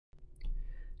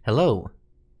Hello,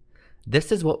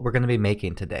 this is what we're going to be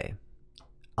making today.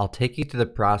 I'll take you through the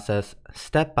process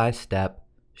step by step,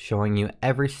 showing you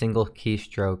every single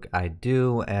keystroke I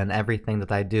do and everything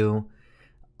that I do.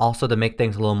 Also, to make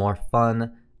things a little more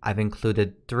fun, I've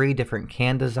included 3 different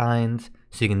can designs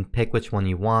so you can pick which one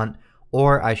you want,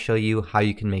 or I show you how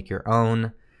you can make your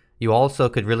own. You also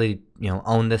could really,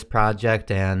 own this project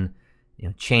and,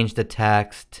 change the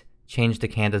text, change the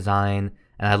can design,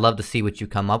 and I'd love to see what you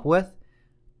come up with.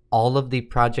 All of the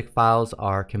project files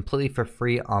are completely for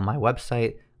free on my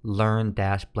website,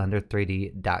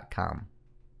 learn-blender3d.com.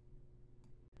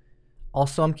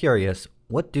 Also, I'm curious,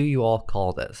 what do you all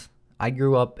call this? I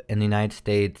grew up in the United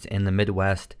States in the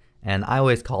Midwest, and I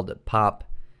always called it pop.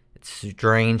 It's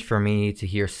strange for me to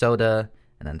hear soda,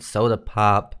 and then soda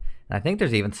pop, and I think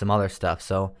there's even some other stuff,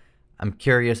 so I'm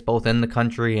curious both in the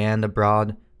country and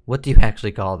abroad, what do you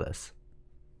actually call this?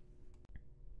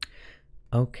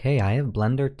 Okay, I have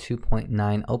Blender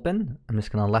 2.9 open. I'm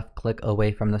just going to left click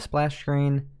away from the splash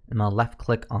screen. I'm going to left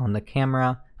click on the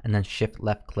camera and then shift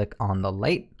left click on the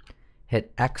light.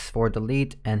 Hit X for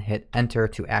delete and hit enter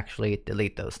to actually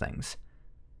delete those things.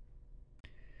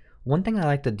 One thing I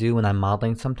like to do when I'm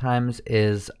modeling sometimes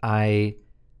is I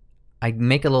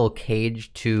make a little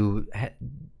cage to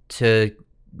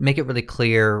make it really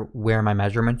clear where my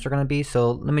measurements are going to be.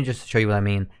 So let me just show you what I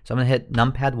mean. So I'm going to hit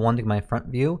numpad 1 to get my front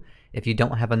view. If you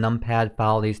don't have a numpad,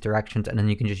 follow these directions and then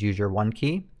you can just use your 1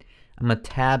 key. I'm going to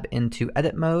tab into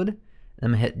edit mode. And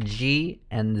I'm going to hit G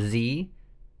and Z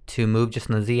to move just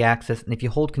on the Z axis. And if you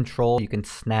hold control, you can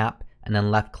snap and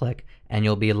then left click and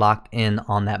you'll be locked in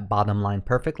on that bottom line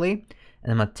perfectly.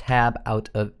 And I'm going to tab out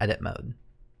of edit mode.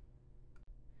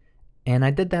 And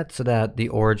I did that so that the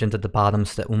origin's at the bottom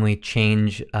so that when we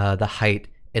change the height,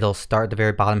 it'll start at the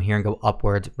very bottom here and go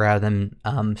upwards rather than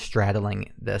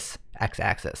straddling this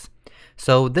x-axis.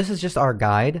 So this is just our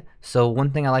guide. So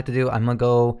one thing I like to do, I'm going to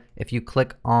go, if you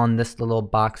click on this little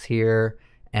box here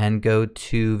and go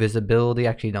to visibility,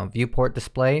 actually no, viewport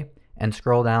display, and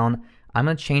scroll down, I'm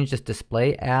going to change this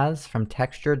display as from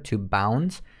textured to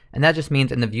bounds. And that just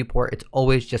means in the viewport, it's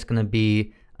always just going to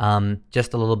be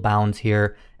just a little bounds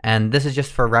here. And this is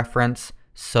just for reference,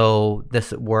 so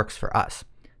this works for us.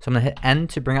 So I'm going to hit N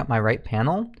to bring up my right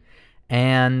panel.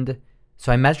 And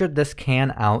so I measured this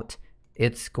can out.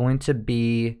 It's going to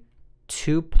be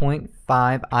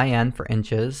 2.5 IN for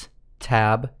inches,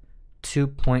 tab,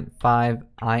 2.5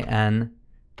 IN,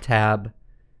 tab,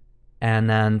 and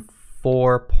then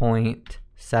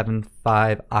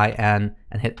 4.75 IN,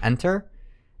 and hit enter.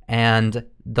 And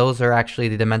those are actually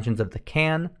the dimensions of the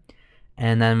can.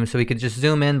 And then so we could just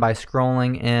zoom in by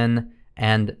scrolling in,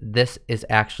 and this is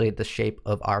actually the shape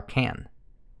of our can.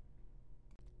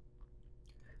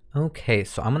 Okay,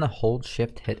 so I'm going to hold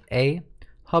shift, hit A,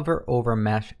 hover over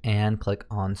mesh, and click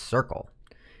on circle.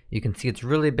 You can see it's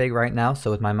really big right now, so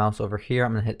with my mouse over here,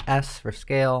 I'm going to hit S for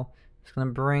scale. Just going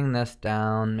to bring this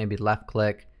down, maybe left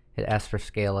click, hit S for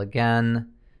scale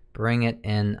again, bring it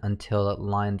in until it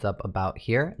lines up about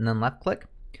here, and then left click.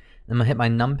 I'm going to hit my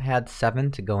numpad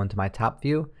 7 to go into my top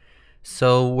view.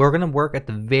 So we're going to work at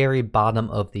the very bottom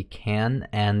of the can,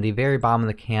 and the very bottom of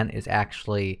the can is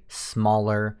actually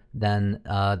smaller than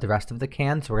the rest of the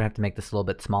can, so we're going to have to make this a little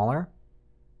bit smaller.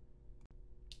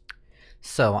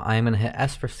 So I'm going to hit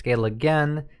S for scale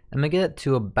again. I'm going to get it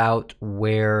to about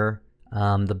where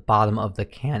the bottom of the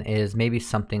can is, maybe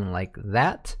something like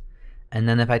that. And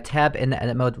then if I tab into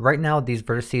edit mode, right now these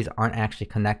vertices aren't actually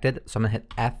connected, so I'm going to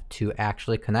hit F to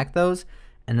actually connect those.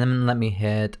 And then let me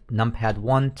hit numpad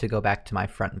 1 to go back to my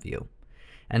front view.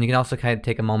 And you can also kind of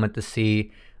take a moment to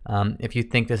see if you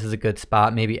think this is a good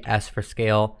spot, maybe S for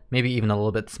scale, maybe even a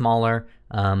little bit smaller.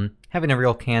 Having a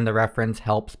real can to reference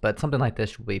helps, but something like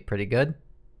this will be pretty good.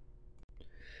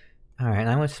 Alright,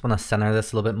 I just want to center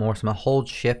this a little bit more, so I'm going to hold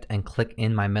shift and click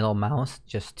in my middle mouse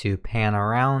just to pan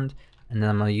around. And then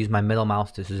I'm going to use my middle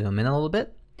mouse to zoom in a little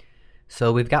bit.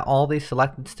 So we've got all these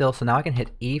selected still, so now I can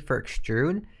hit E for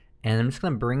extrude. And I'm just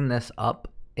going to bring this up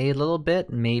a little bit.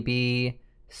 Maybe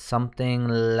something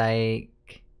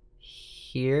like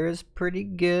here's pretty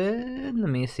good. Let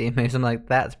me see. Maybe something like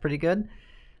that's pretty good.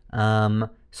 So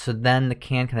then the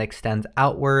can kind of extends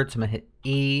outward. So I'm going to hit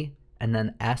E and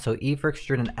then S. So E for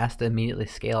extrude and S to immediately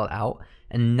scale it out.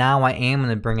 And now I am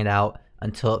going to bring it out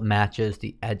until it matches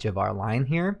the edge of our line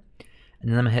here. And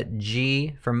then I'm going to hit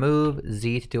G for move,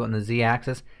 Z to do it on the Z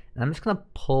axis. And I'm just going to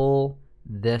pull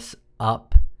this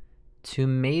up to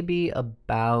maybe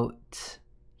about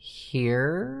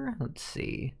here. Let's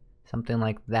see, something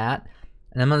like that.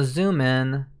 And I'm going to zoom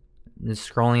in, just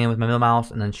scrolling in with my middle mouse,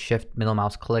 and then shift middle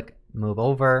mouse click, move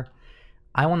over.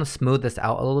 I want to smooth this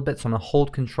out a little bit, so I'm going to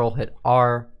hold Control, hit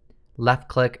R, left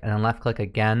click, and then left click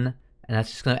again, and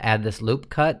that's just going to add this loop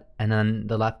cut, and then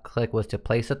the left click was to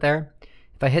place it there.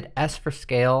 If I hit S for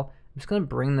scale, I'm just going to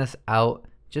bring this out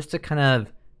just to kind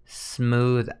of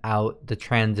smooth out the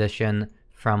transition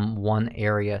from one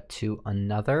area to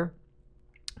another.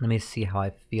 Let me see how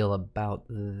I feel about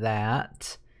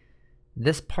that.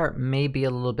 This part may be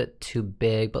a little bit too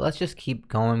big, but let's just keep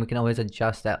going. We can always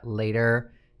adjust that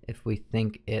later if we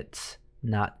think it's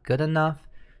not good enough.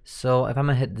 So if I'm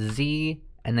gonna hit Z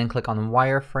and then click on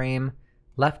wireframe,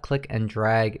 left click and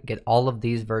drag, get all of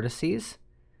these vertices.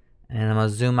 And I'm gonna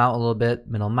zoom out a little bit,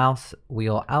 middle mouse,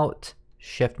 wheel out,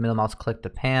 shift middle mouse click to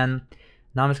pan.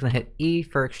 Now I'm just gonna hit E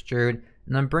for extrude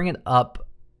and then bring it up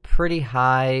pretty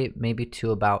high, maybe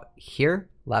to about here,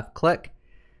 left click.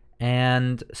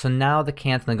 And so now the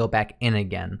can's gonna go back in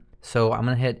again. So I'm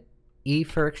gonna hit E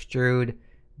for extrude,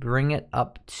 bring it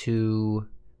up to,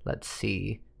 let's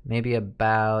see, maybe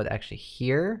about actually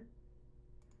here.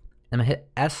 I'm gonna hit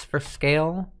S for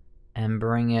scale and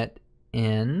bring it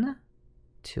in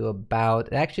to about,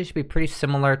 it actually should be pretty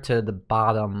similar to the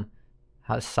bottom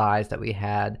size that we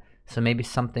had. So maybe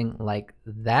something like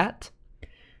that.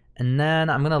 And then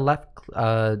I'm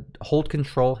gonna hold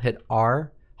Control, hit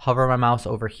R, hover my mouse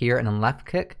over here and then left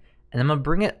click. And I'm gonna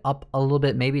bring it up a little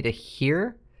bit, maybe to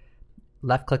here.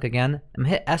 Left click again. I'm gonna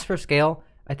hit S for scale.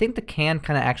 I think the can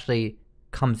kind of actually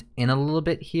comes in a little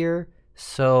bit here.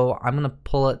 So I'm gonna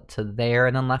pull it to there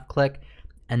and then left click.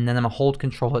 And then I'm gonna hold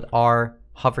Control, hit R,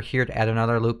 hover here to add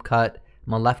another loop cut.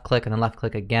 I'm gonna left click and then left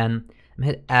click again. I'm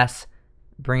gonna hit S,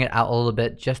 bring it out a little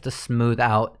bit just to smooth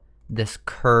out this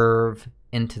curve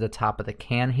into the top of the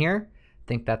can here. I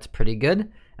think that's pretty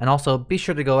good. And also be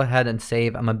sure to go ahead and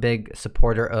save. I'm a big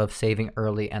supporter of saving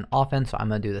early and often, so I'm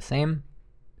gonna do the same.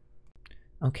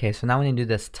 Okay, so now we need to do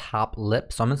this top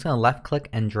lip. So I'm just gonna left click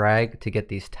and drag to get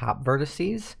these top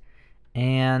vertices.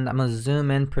 And I'm gonna zoom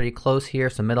in pretty close here.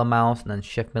 So middle mouse and then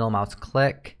shift middle mouse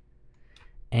click.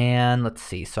 And let's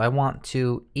see, so I want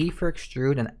to E for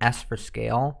extrude and S for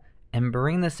scale and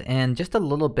bring this in just a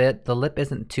little bit. The lip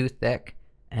isn't too thick.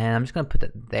 And I'm just gonna put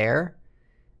it there.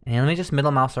 And let me just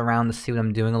middle mouse around to see what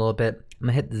I'm doing a little bit. I'm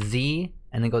gonna hit Z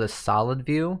and then go to solid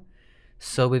view.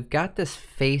 So we've got this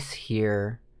face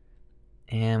here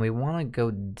and we wanna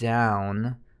go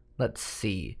down. Let's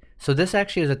see. So this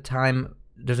actually is a time,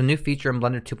 there's a new feature in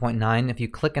Blender 2.9. If you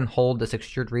click and hold this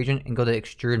extrude region and go to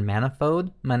extrude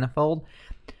manifold,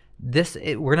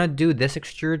 we're gonna do this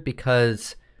extrude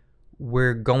because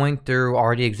we're going through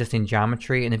already existing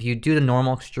geometry, and if you do the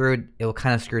normal extrude, it will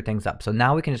kind of screw things up. So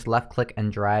now we can just left click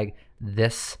and drag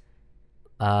this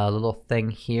little thing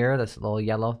here, this little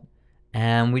yellow,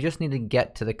 and we just need to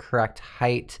get to the correct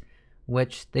height,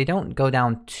 which they don't go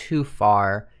down too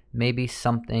far. Maybe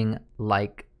something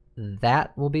like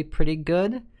that will be pretty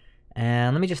good.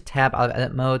 And let me just tab out of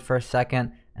edit mode for a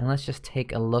second, and let's just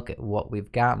take a look at what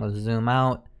we've got. I'm gonna zoom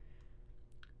out.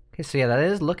 Okay, so yeah, that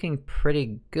is looking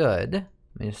pretty good. Let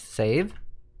me just save.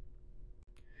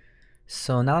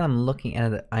 So now that I'm looking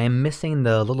at it, I am missing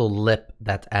the little lip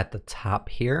that's at the top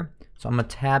here. So I'm gonna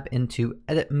tab into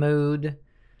edit mode.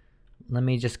 Let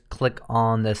me just click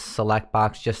on this select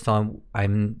box just so I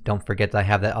don't forget that I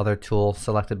have that other tool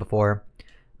selected before.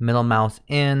 Middle mouse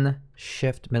in,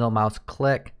 shift middle mouse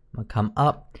click. I'm gonna come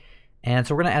up. And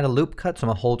so we're gonna add a loop cut. So I'm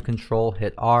gonna hold Control,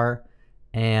 hit R.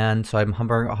 And so I'm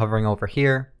hovering over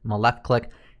here. I'm gonna left click.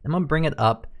 I'm gonna bring it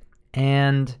up,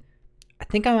 and I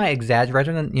think I might exaggerate.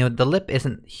 The lip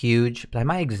isn't huge, but I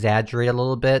might exaggerate a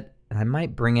little bit, and I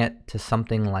might bring it to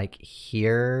something like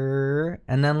here,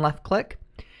 and then left click.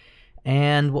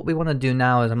 And what we want to do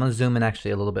now is I'm gonna zoom in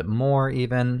actually a little bit more,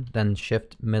 even then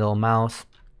shift middle mouse.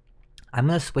 I'm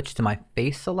gonna switch to my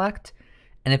face select,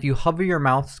 and if you hover your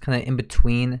mouse kind of in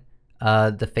between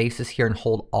the faces here and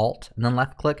hold Alt and then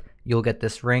left click, you'll get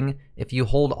this ring. If you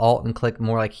hold Alt and click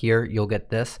more like here, you'll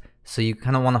get this. So you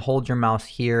kind of want to hold your mouse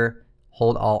here,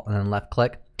 hold Alt and then left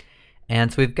click.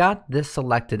 And so we've got this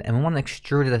selected and we want to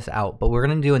extrude this out, but we're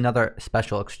going to do another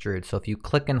special extrude. So if you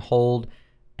click and hold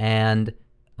and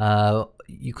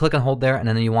you click and hold there, and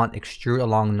then you want extrude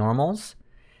along normals.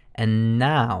 And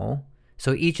now,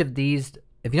 so each of these,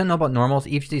 if you don't know about normals,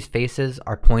 each of these faces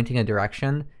are pointing a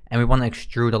direction and we want to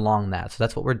extrude along that. So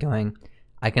that's what we're doing.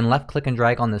 I can left click and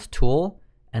drag on this tool,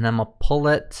 and I'm gonna pull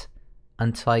it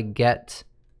until I get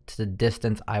to the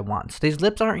distance I want. So these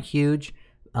lips aren't huge,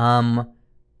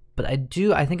 but I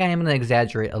think I am gonna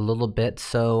exaggerate a little bit.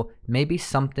 So maybe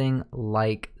something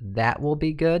like that will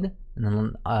be good, and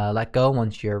then let go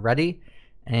once you're ready.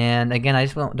 And again, I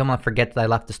just don't want to forget that I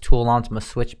left this tool on, so I'm gonna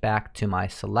switch back to my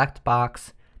select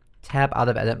box, tab out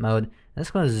of edit mode. I'm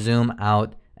just going to zoom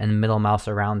out and middle mouse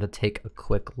around to take a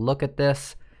quick look at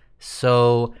this.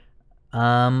 So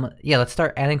yeah, let's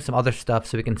start adding some other stuff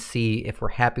so we can see if we're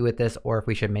happy with this or if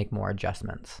we should make more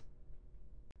adjustments.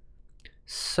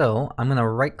 So I'm going to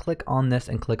right click on this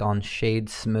and click on Shade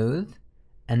Smooth.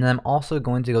 And then I'm also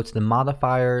going to go to the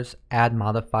modifiers, add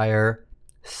modifier,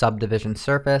 subdivision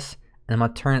surface, and I'm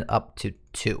going to turn it up to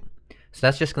 2. So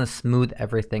that's just going to smooth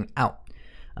everything out.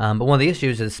 But one of the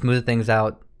issues is smooth things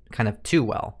out kind of too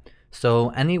well. So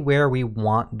anywhere we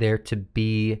want there to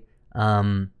be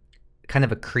kind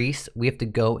of a crease, we have to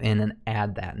go in and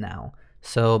add that now.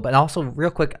 So, but also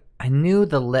real quick, I knew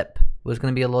the lip was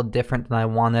going to be a little different than I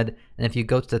wanted. And if you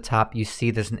go to the top, you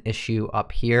see there's an issue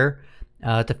up here.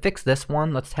 To fix this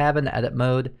one, let's tab in edit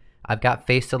mode. I've got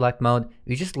face select mode.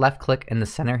 If you just left click in the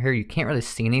center here, you can't really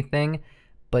see anything.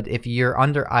 But if you're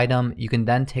under item, you can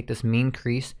then take this mean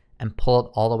crease and pull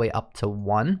it all the way up to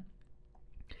 1.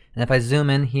 And if I zoom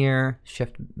in here,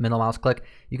 shift middle mouse click,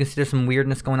 you can see there's some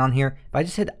weirdness going on here. If I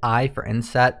just hit I for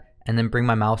inset and then bring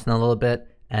my mouse in a little bit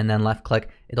and then left click,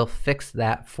 it'll fix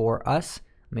that for us.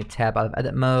 Let me tab out of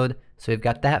edit mode. So we've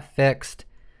got that fixed.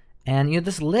 And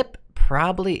this lip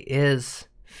probably is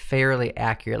fairly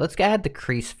accurate. Let's add the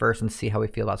crease first and see how we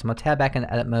feel about it. So I'm gonna tab back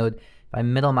into edit mode. If I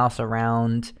middle mouse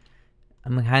around,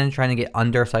 I'm kind of trying to get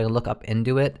under so I can look up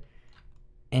into it.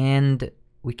 And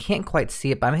we can't quite see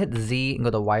it, but I'm gonna hit Z and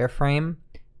go to wireframe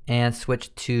and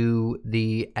switch to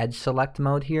the edge select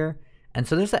mode here. And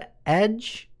so there's an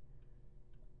edge.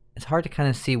 It's hard to kind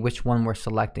of see which one we're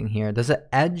selecting here. There's an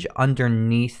edge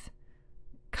underneath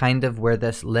kind of where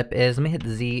this lip is. Let me hit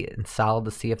Z and solid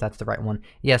to see if that's the right one.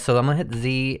 Yeah, so I'm gonna hit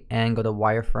Z and go to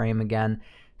wireframe again.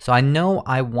 So I know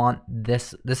I want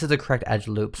this. This is the correct edge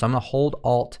loop. So I'm gonna hold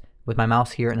Alt with my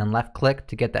mouse here and then left click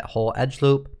to get that whole edge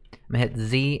loop. I'm gonna hit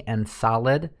Z and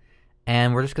solid,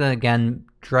 and we're just gonna again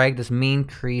drag this mean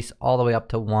crease all the way up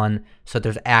to 1 so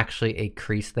there's actually a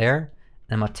crease there.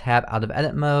 And I'm gonna tab out of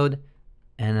edit mode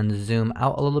and then zoom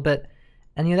out a little bit.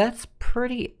 And that's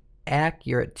pretty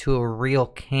accurate to a real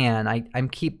can. I'm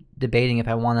keep debating if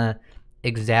I wanna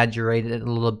exaggerate it a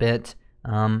little bit.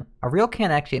 A real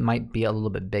can actually it might be a little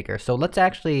bit bigger. So let's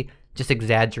actually just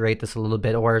exaggerate this a little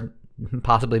bit or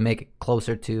possibly make it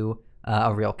closer to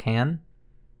a real can.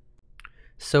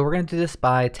 So we're going to do this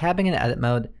by tabbing in edit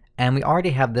mode, and we already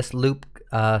have this loop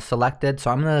selected. So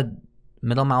I'm going to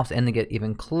middle mouse in to get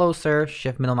even closer,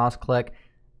 shift middle mouse click,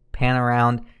 pan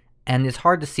around, and it's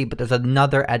hard to see, but there's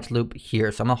another edge loop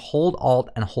here. So I'm going to hold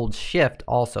Alt and hold Shift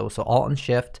also. So Alt and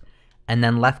Shift, and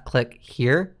then left click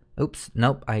here. Oops,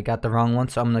 nope, I got the wrong one.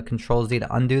 So I'm going to Control Z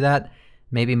to undo that.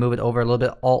 Maybe move it over a little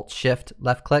bit, Alt Shift,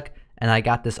 left click, and I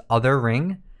got this other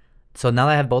ring. So now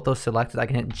that I have both those selected, I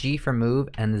can hit G for move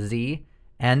and Z.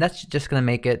 And that's just going to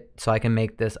make it so I can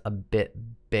make this a bit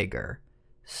bigger.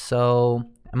 So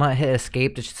I'm going to hit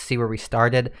escape just to see where we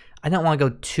started. I don't want to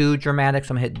go too dramatic,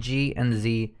 so I'm going to hit G and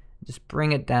Z. Just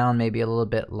bring it down maybe a little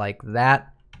bit like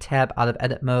that. Tab out of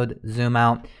edit mode, zoom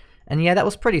out. And yeah, that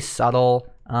was pretty subtle,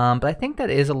 but I think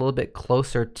that is a little bit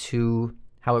closer to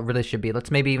how it really should be. Let's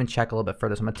maybe even check a little bit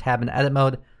further. So I'm going to tab in edit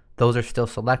mode. Those are still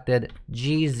selected.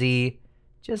 G, Z,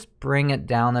 just bring it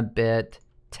down a bit.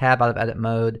 Tab out of edit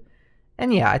mode.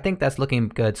 And yeah, I think that's looking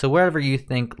good. So wherever you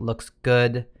think looks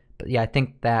good, but yeah, I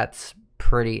think that's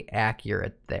pretty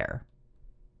accurate there.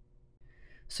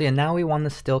 So yeah, now we want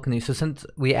to still continue. So since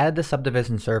we added the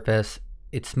subdivision surface,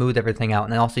 it smoothed everything out.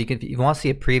 And then also if you want to see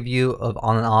a preview of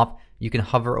on and off, you can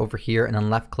hover over here and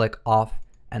then left click off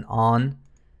and on.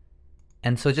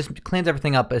 And so it just cleans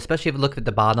everything up, but especially if you look at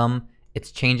the bottom,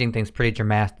 it's changing things pretty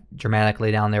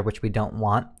dramatically down there, which we don't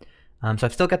want. So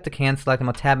I've still got the can select. I'm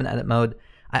going to tab in edit mode.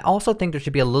 I also think there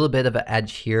should be a little bit of an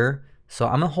edge here. So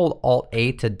I'm going to hold Alt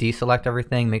A to deselect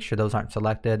everything, make sure those aren't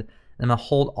selected. And I'm going to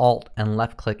hold Alt and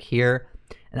left click here.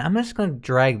 And I'm just going to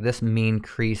drag this mean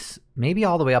crease maybe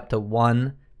all the way up to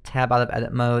 1, tab out of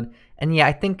edit mode. And yeah,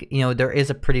 I think there is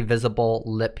a pretty visible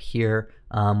lip here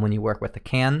when you work with the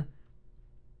can,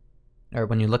 or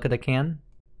when you look at a can.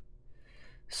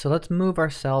 So let's move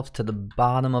ourselves to the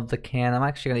bottom of the can. I'm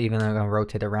actually gonna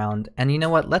rotate around. And you know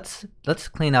what? Let's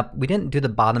clean up. We didn't do the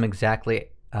bottom exactly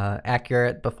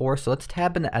accurate before, so let's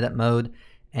tab into edit mode,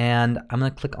 and I'm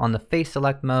gonna click on the face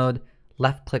select mode.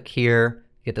 Left click here,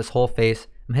 get this whole face.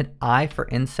 I'm gonna hit I for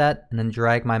inset, and then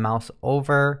drag my mouse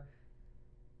over.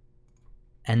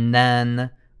 And then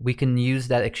we can use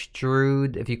that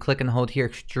extrude. If you click and hold here,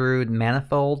 extrude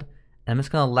manifold. And I'm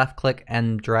just gonna left click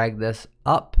and drag this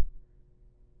up.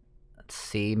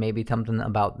 See, maybe something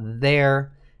about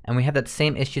there, and we have that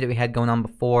same issue that we had going on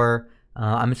before.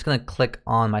 I'm just going to click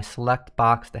on my select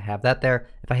box to have that there.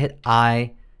 If I hit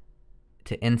I,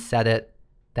 to inset it.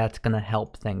 That's going to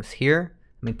help things here.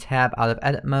 Let me tab out of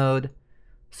edit mode.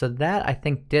 So that I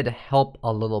think did help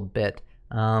a little bit.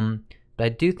 But I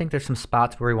do think there's some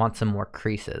spots where we want some more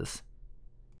creases.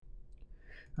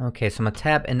 Okay, so I'm going to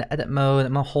tab into edit mode.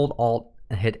 I'm going to hold Alt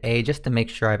and hit A just to make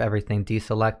sure I have everything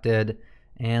deselected.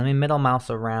 And let me middle mouse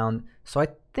around. So I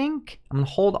think I'm going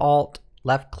to hold Alt,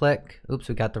 left click. Oops,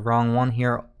 we got the wrong one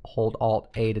here. Hold Alt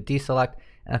A to deselect.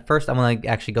 And at first I'm going to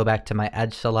actually go back to my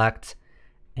edge select.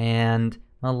 And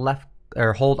I'm going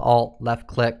to hold Alt, left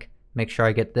click. Make sure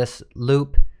I get this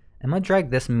loop. I'm going to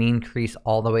drag this mean crease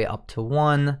all the way up to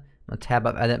 1. I'm going to tab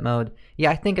up edit mode.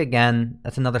 Yeah, I think again,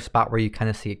 that's another spot where you kind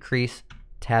of see a crease.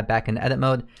 Tab back into edit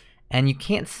mode. And you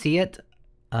can't see it.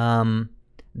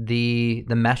 The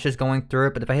mesh is going through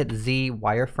it, but if I hit Z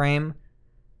wireframe,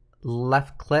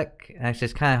 left click, actually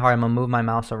it's kind of hard. I'm going to move my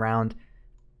mouse around,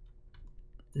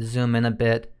 zoom in a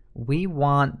bit. We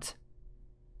want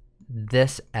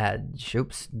this edge.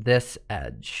 Oops, this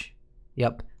edge.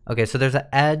 Yep. Okay, so there's an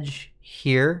edge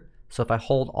here. So if I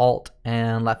hold Alt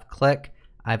and left click,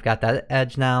 I've got that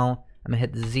edge now. I'm going to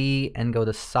hit Z and go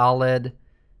to solid.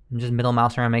 And just middle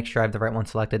mouse around, make sure I have the right one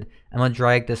selected. I'm going to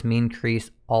drag this mean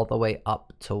crease all the way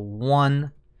up to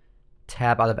 1.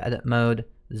 Tab out of edit mode,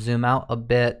 zoom out a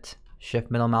bit,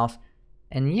 shift middle mouse.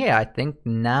 And yeah, I think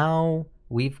now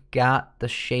we've got the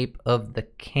shape of the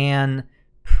can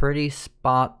pretty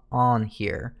spot on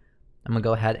here. I'm going to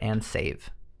go ahead and save.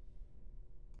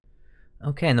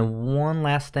 Okay, and the one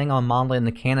last thing on modeling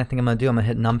the can I think I'm going to do, I'm going to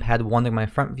hit numpad 1 to my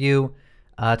front view.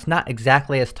 It's not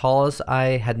exactly as tall as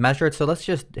I had measured, so let's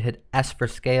just hit S for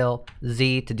scale,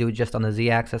 Z to do it just on the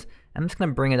Z axis. I'm just going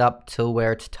to bring it up to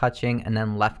where it's touching and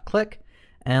then left click.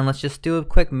 And let's just do a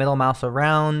quick middle mouse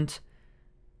around.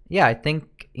 Yeah, I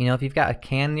think, if you've got a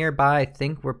can nearby, I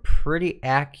think we're pretty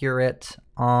accurate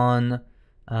on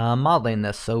modeling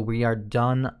this. So we are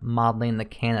done modeling the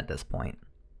can at this point.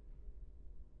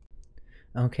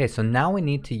 Okay, so now we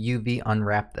need to UV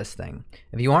unwrap this thing.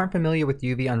 If you aren't familiar with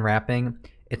UV unwrapping,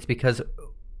 it's because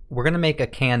we're going to make a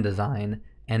can design,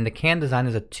 and the can design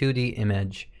is a 2D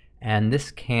image, and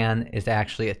this can is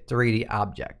actually a 3D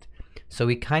object. So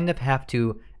we kind of have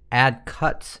to add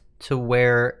cuts to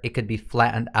where it could be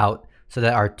flattened out so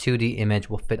that our 2D image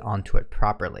will fit onto it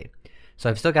properly. So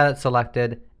I've still got it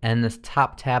selected, and this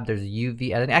top tab, there's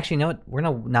UV editing. Actually, you know what? We're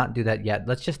going to not do that yet.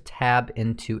 Let's just tab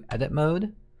into edit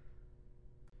mode.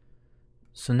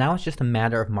 So now it's just a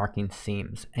matter of marking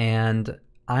seams, and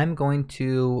I'm going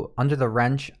to, under the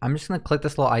wrench, I'm just going to click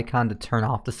this little icon to turn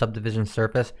off the subdivision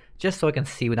surface just so I can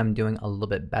see what I'm doing a little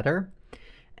bit better.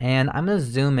 And I'm going to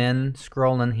zoom in,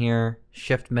 scroll in here,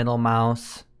 shift middle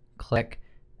mouse, click,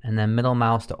 and then middle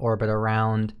mouse to orbit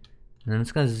around. And I'm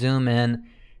just going to zoom in,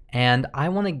 and I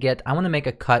want to make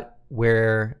a cut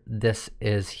where this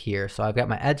is here. So I've got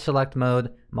my edge select mode,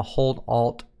 I'm going to hold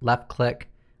Alt, left click,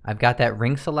 I've got that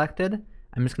ring selected.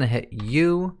 I'm just going to hit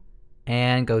U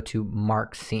and go to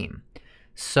mark seam.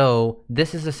 So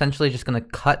this is essentially just going to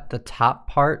cut the top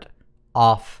part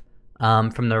off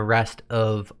from the rest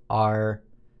of our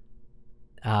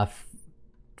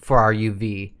for our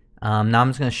UV. Now I'm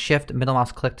just going to shift middle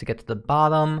mouse click to get to the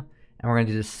bottom, and we're going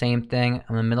to do the same thing.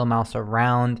 I'm going to middle mouse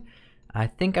around. I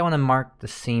think I want to mark the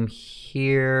seam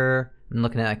here. I'm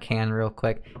looking at a can real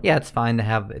quick. Yeah, it's fine to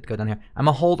have it go down here. I'm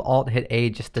going to hold Alt, hit A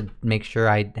just to make sure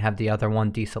I have the other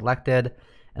one deselected.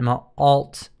 I'm going to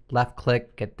Alt, left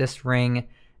click, get this ring,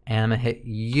 and I'm going to hit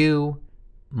U,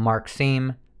 mark seam,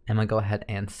 and I'm going to go ahead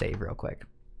and save real quick.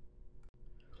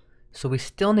 So we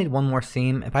still need one more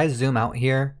seam. If I zoom out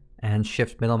here and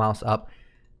shift middle mouse up,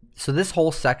 so this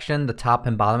whole section, the top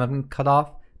and bottom have been cut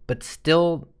off, but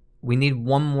still we need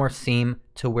one more seam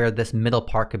to where this middle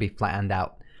part could be flattened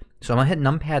out. So I'm going to hit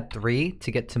numpad 3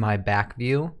 to get to my back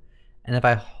view. And if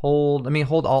I hold, let me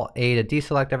hold Alt A to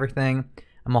deselect everything.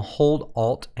 I'm going to hold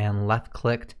Alt and left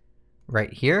click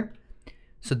right here.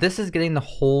 So this is getting the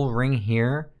whole ring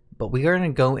here, but we are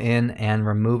going to go in and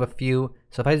remove a few.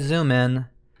 So if I zoom in,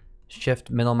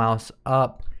 shift middle mouse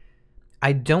up,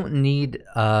 I don't need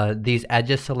these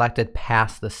edges selected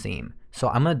past the seam. So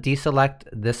I'm going to deselect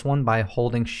this one by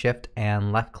holding shift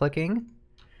and left clicking.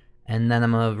 And then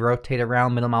I'm going to rotate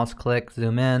around, middle mouse click,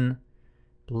 zoom in,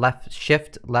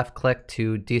 shift left click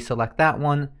to deselect that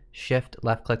one, shift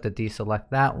left click to deselect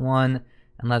that one,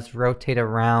 and let's rotate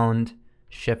around,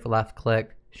 shift left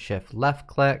click, shift left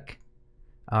click.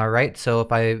 Alright, so if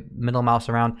I middle mouse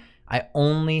around, I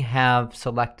only have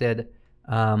selected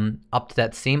up to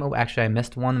that seam. Oh, actually I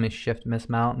missed one. Let me shift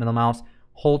middle mouse,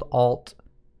 hold Alt,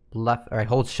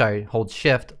 hold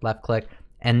shift left click,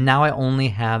 and now I only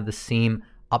have the seam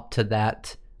up to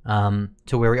that,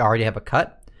 to where we already have a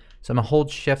cut. So I'm gonna hold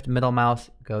shift middle mouse,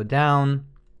 go down.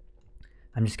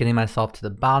 I'm just getting myself to the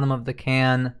bottom of the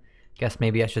can. Guess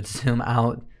maybe I should zoom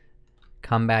out,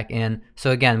 come back in.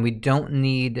 So again, we don't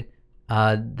need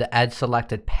the edge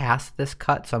selected past this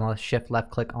cut. So I'm gonna shift left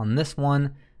click on this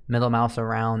one, middle mouse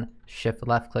around, shift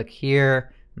left click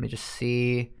here. Let me just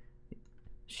see,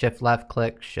 shift left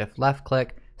click, shift left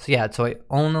click. So yeah, so I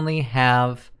only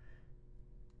have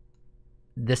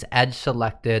this edge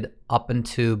selected up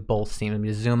into both seams. Let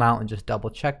me zoom out and just double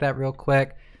check that real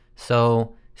quick.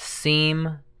 So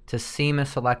seam to seam is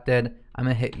selected. I'm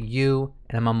gonna hit U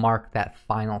and I'm gonna mark that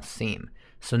final seam.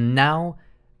 So now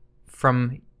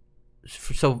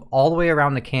so all the way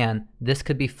around the can, this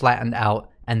could be flattened out,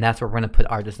 and that's where we're gonna put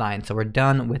our design. So we're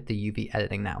done with the UV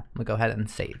editing now. I'm gonna go ahead and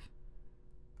save.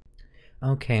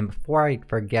 Okay, and before I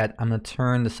forget, I'm gonna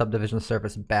turn the subdivision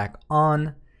surface back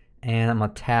on, and I'm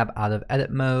gonna tab out of edit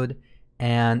mode.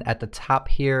 And at the top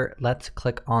here, let's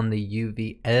click on the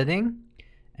UV editing.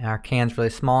 And our can's really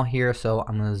small here, so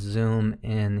I'm gonna zoom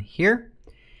in here.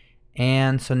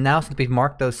 And so now, since we've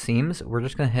marked those seams, we're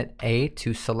just gonna hit A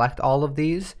to select all of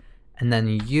these, and then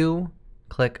U,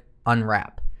 click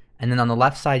unwrap. And then on the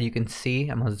left side, you can see,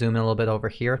 I'm gonna zoom in a little bit over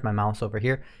here with my mouse over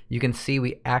here. You can see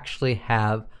we actually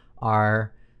have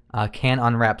our can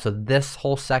unwrapped. So this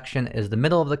whole section is the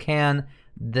middle of the can.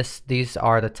 These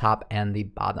are the top and the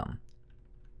bottom.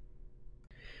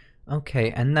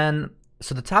 Okay, and then,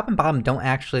 so the top and bottom they're not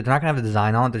gonna have a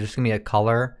design on it, they're just gonna be a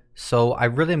color. So I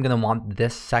really am gonna want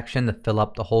this section to fill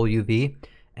up the whole UV.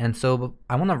 And so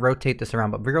I wanna rotate this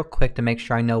around, but real quick to make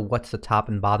sure I know what's the top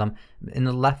and bottom. In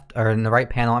the left, or in the right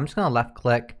panel, I'm just gonna left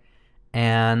click,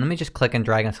 and let me just click and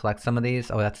drag and select some of these.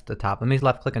 Oh, that's the top. Let me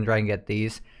left click and drag and get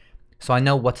these. So I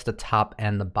know what's the top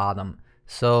and the bottom.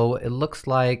 So it looks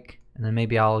like, and then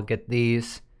maybe I'll get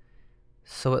these.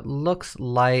 So it looks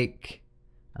like,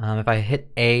 if I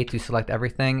hit A to select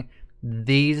everything,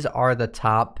 these are the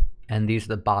top and these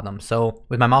are the bottom. So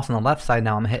with my mouse on the left side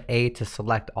now, I'm gonna hit A to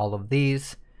select all of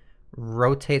these.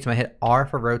 Rotate, so I'm gonna hit R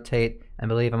for rotate. I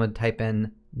believe I'm gonna type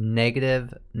in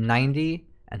 -90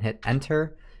 and hit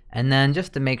enter. And then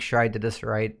just to make sure I did this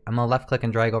right, I'm gonna left click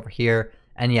and drag over here.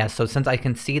 And yeah, so since I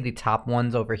can see the top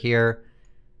ones over here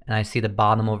and I see the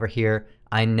bottom over here,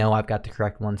 I know I've got the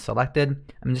correct one selected.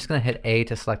 I'm just gonna hit A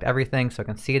to select everything so I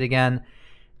can see it again.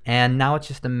 And now it's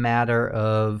just a matter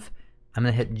of, I'm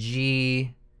gonna hit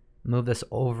G, move this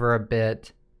over a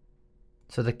bit.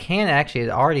 So the can actually, it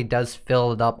already does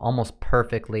fill it up almost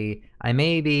perfectly. I'm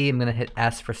gonna hit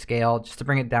S for scale just to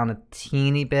bring it down a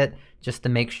teeny bit, just to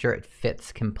make sure it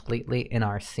fits completely in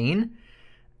our scene.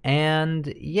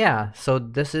 And yeah, so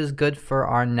this is good for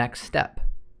our next step.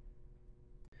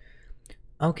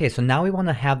 Okay, so now we want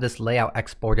to have this layout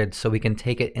exported so we can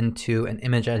take it into an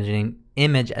image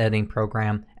editing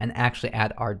program and actually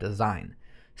add our design.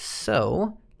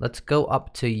 So let's go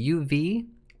up to UV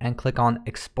and click on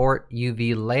Export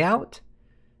UV Layout.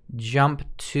 Jump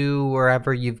to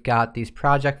wherever you've got these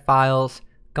project files,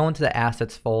 go into the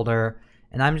Assets folder,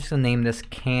 and I'm just going to name this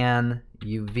Can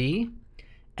UV.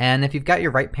 And if you've got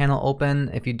your right panel open,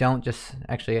 if you don't, just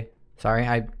actually, sorry,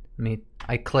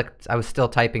 I clicked, I was still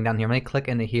typing down here. I'm going to click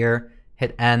into here,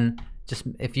 hit N. Just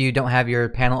if you don't have your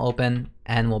panel open,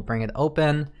 N will bring it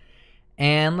open.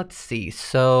 And let's see,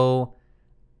 so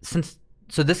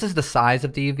this is the size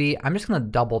of the UV. I'm just going to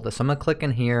double this. So I'm going to click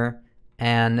in here,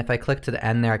 and if I click to the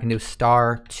end there, I can do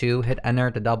 *2, hit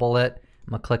enter to double it.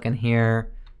 I'm going to click in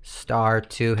here,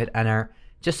 *2, hit enter,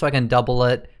 just so I can double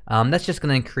it. That's just going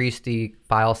to increase the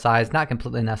file size, not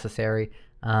completely necessary.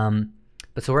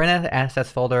 But so we're in the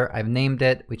Assets folder. I've named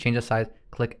it. We change the size.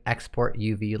 Click Export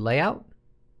UV Layout.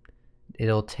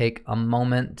 It'll take a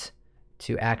moment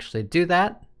to actually do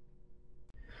that.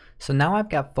 So now I've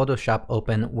got Photoshop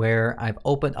open where I've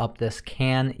opened up this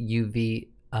Can UV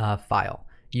file.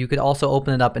 You could also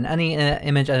open it up in any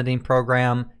image editing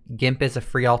program. GIMP is a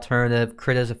free alternative.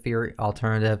 Crit is a free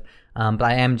alternative. But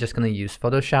I am just going to use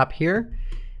Photoshop here.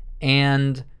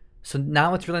 And so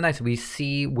now it's really nice. We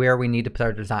see where we need to put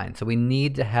our design. So we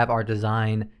need to have our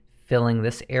design filling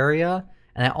this area.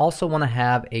 And I also want to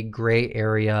have a gray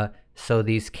area so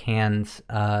these cans,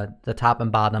 the top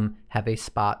and bottom, have a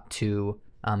spot to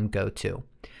go to.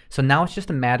 So now it's just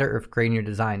a matter of creating your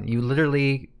design. You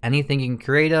literally, anything you can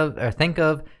create or think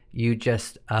of, you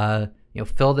just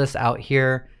fill this out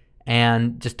here.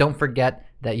 And just don't forget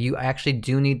that you actually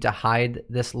do need to hide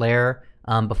this layer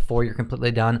before you're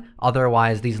completely done.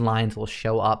 Otherwise, these lines will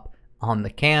show up on the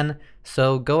can.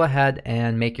 So go ahead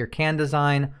and make your can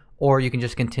design, or you can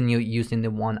just continue using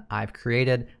the one I've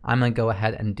created. I'm going to go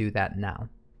ahead and do that now.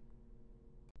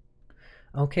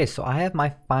 Okay, so I have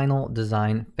my final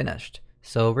design finished.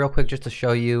 So real quick, just to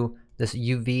show you this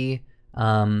UV.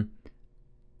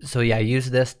 So yeah, I use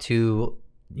this to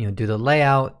do the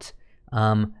layout.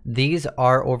 These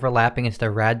are overlapping as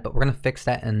they're red, but we're gonna fix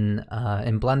that in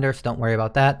Blender, so don't worry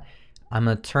about that. I'm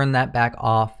gonna turn that back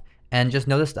off, and just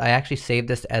notice I actually saved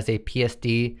this as a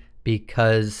PSD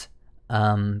because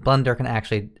Blender can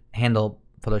actually handle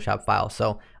Photoshop files.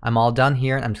 So I'm all done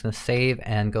here, and I'm just gonna save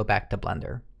and go back to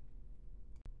Blender.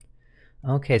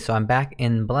 Okay, so I'm back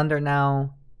in Blender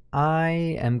now.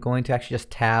 I am going to actually just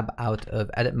tab out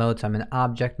of edit mode, so I'm in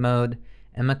object mode.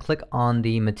 I'm gonna click on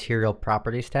the material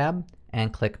properties tab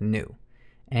and click new.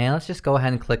 And let's just go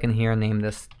ahead and click in here and name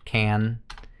this can.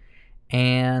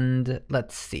 And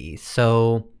let's see,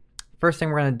 so first thing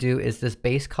we're gonna do is this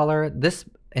base color. This,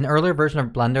 an earlier version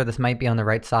of Blender, this might be on the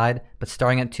right side, but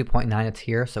starting at 2.9, it's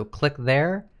here. So click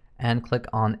there and click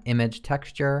on image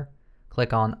texture,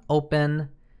 click on open,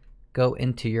 go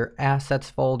into your assets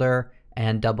folder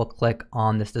and double click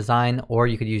on this design, or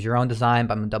you could use your own design,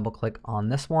 but I'm gonna double click on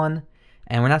this one.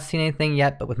 And we're not seeing anything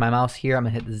yet, but with my mouse here, I'm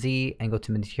gonna hit Z and go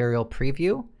to material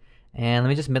preview. And let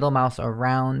me just middle mouse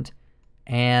around.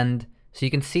 And so you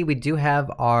can see we do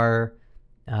have our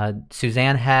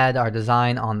Suzanne head, our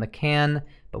design on the can,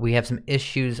 but we have some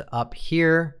issues up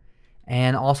here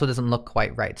and also doesn't look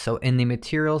quite right. So in the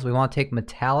materials, we wanna take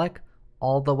metallic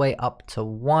all the way up to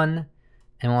 1.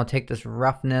 And we'll take this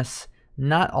roughness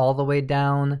not all the way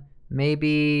down,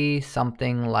 maybe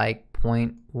something like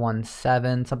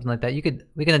 0.17, something like that.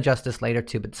 We can adjust this later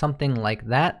too, but something like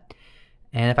that.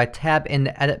 And if I tab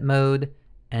into edit mode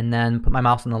and then put my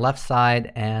mouse on the left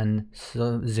side and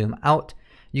zoom out,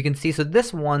 you can see, so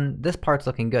this part's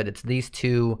looking good. It's these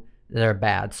two that are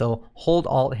bad. So hold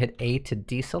Alt, hit A to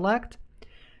deselect.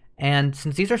 And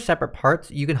since these are separate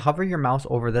parts, you can hover your mouse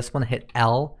over this one, hit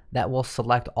L, that will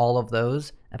select all of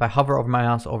those. If I hover over my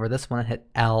mouse over this one and hit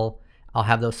L, I'll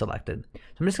have those selected. So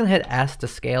I'm just gonna hit S to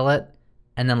scale it,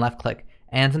 and then left click.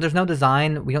 And since there's no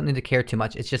design, we don't need to care too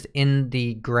much. It's just in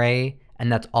the gray,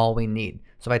 and that's all we need.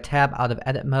 So if I tab out of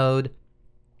edit mode,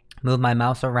 move my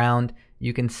mouse around,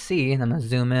 you can see, and I'm gonna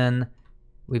zoom in,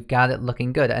 we've got it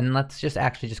looking good. And let's just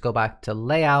actually just go back to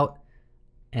layout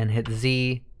and hit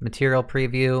Z, material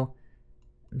preview.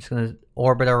 I'm just gonna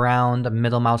orbit around, a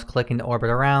middle mouse clicking to orbit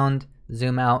around,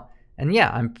 zoom out. And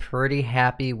yeah, I'm pretty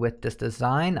happy with this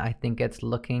design. I think it's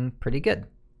looking pretty good.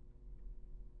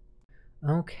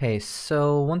 Okay,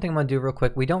 so one thing I'm gonna do real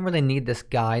quick, we don't really need this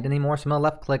guide anymore, so I'm gonna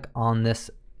left click on this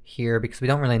here because we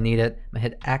don't really need it. I'm gonna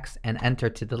hit X and enter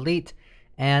to delete.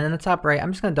 And in the top right,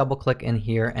 I'm just gonna double click in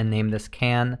here and name this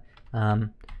can.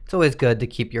 It's always good to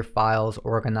keep your files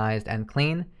organized and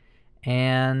clean.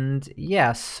 And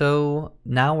yeah, so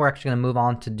now we're actually gonna move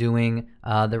on to doing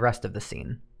the rest of the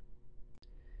scene.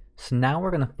 So now we're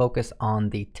gonna focus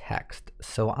on the text.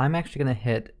 So I'm actually gonna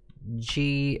hit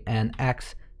G and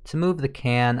X to move the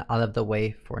can out of the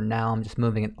way for now. I'm just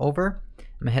moving it over. I'm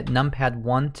gonna hit numpad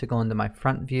 1 to go into my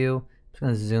front view. I'm just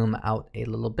gonna zoom out a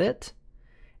little bit.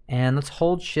 And let's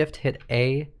hold shift, hit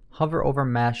A, hover over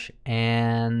mesh,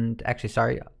 and actually,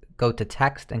 sorry, go to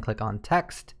text and click on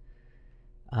text.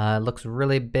 It looks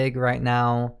really big right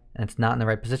now, and it's not in the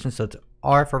right position, so it's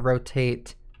R for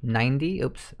rotate 90.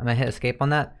 Oops, I'm gonna hit escape on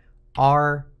that.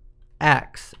 R,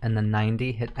 X, and then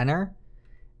 90, hit enter.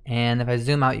 And if I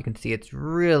zoom out, you can see it's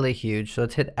really huge. So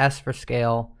let's hit S for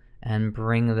scale and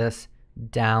bring this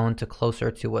down to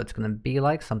closer to what it's gonna be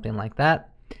like, something like that.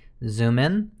 Zoom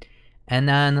in. And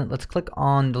then let's click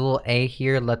on the little A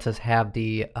here, lets us have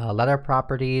the letter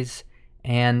properties.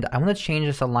 And I wanna change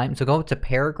this alignment. So go to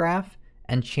paragraph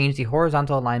and change the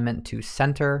horizontal alignment to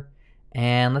center.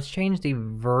 And let's change the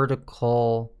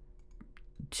vertical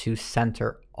to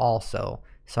center also.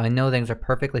 So I know things are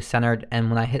perfectly centered, and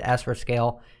when I hit S for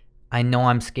scale, I know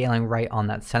I'm scaling right on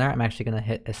that center. I'm actually gonna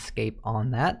hit escape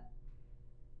on that.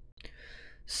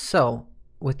 So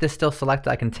with this still selected,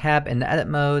 I can tab into edit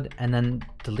mode and then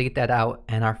delete that out.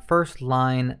 And our first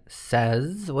line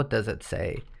says, what does it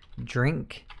say?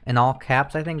 Drink, in all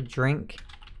caps, I think, drink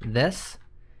this,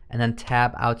 and then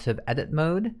tab out of edit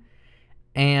mode.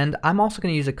 And I'm also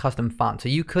gonna use a custom font. So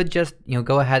you could just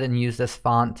go ahead and use this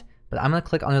font, but I'm gonna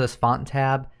click under this font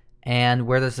tab, and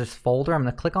where there's this folder, I'm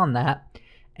gonna click on that.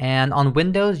 And on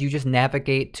Windows, you just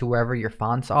navigate to wherever your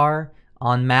fonts are.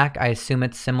 On Mac, I assume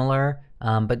it's similar,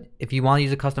 but if you wanna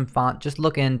use a custom font, just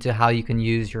look into how you can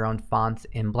use your own fonts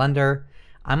in Blender.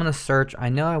 I'm gonna search, I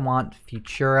know I want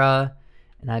Futura,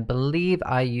 and I believe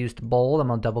I used bold. I'm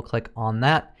gonna double click on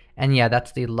that. And yeah,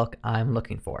 that's the look I'm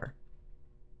looking for.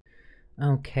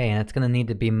 Okay, and it's gonna need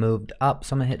to be moved up.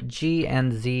 So I'm gonna hit G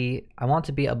and Z. I want it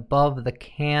to be above the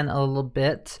can a little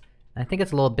bit. I think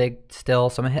it's a little big still,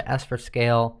 so I'm gonna hit S for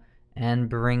scale and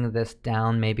bring this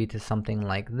down maybe to something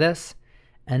like this.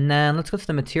 And then let's go to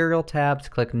the material tabs,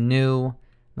 click new. I'm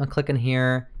gonna click in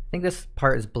here. I think this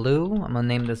part is blue. I'm gonna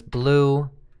name this blue.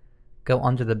 Go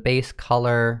under the base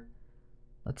color.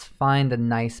 Let's find a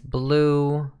nice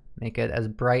blue. Make it as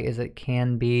bright as it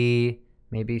can be.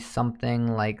 Maybe something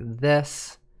like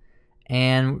this.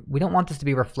 And we don't want this to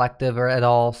be reflective or at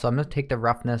all, so I'm gonna take the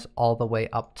roughness all the way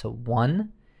up to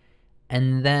 1.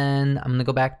 And then I'm gonna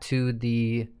go back to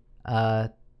the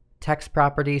text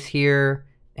properties here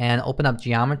and open up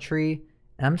geometry.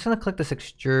 And I'm just gonna click this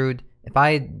extrude. If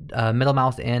I middle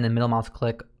mouse in and middle mouse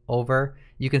click over,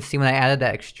 you can see when I added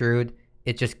that extrude,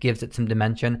 it just gives it some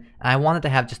dimension. And I want it to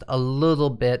have just a little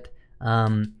bit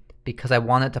because I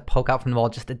want it to poke out from the wall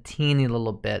just a teeny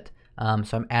little bit.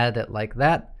 So I'm added it like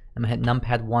that. I'm gonna hit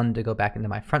numpad 1 to go back into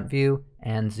my front view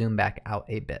and zoom back out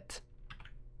a bit.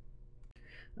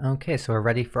 Okay, so we're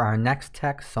ready for our next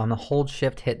text. So I'm gonna hold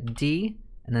shift, hit D,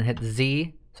 and then hit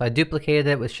Z. So I duplicated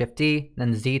it with shift D,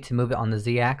 then Z to move it on the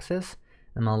Z axis.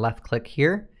 I'm gonna left click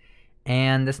here.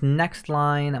 And this next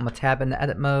line, I'm gonna tab into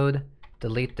edit mode,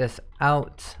 delete this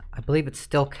out. I believe it's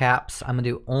still caps. I'm gonna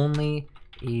do only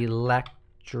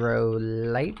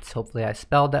electrolytes. Hopefully I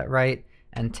spelled that right.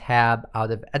 And tab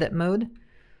out of edit mode.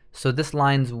 So this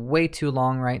line's way too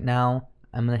long right now.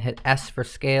 I'm gonna hit S for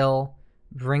scale,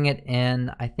 bring it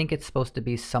in. I think it's supposed to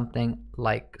be something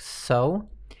like so.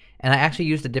 And I actually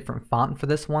used a different font for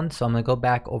this one, so I'm gonna go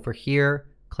back over here,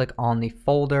 click on the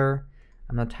folder.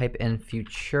 I'm gonna type in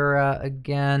Futura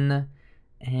again.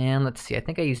 And let's see, I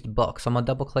think I used book. So I'm gonna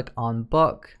double click on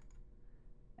book.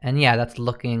 And yeah, that's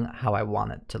looking how I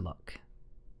want it to look.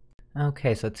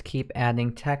 Okay, so let's keep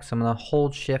adding text. So I'm gonna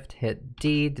hold shift, hit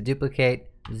D to duplicate,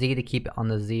 Z to keep it on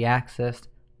the Z axis,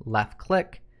 left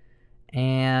click.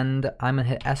 And I'm gonna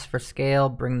hit S for scale,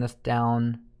 bring this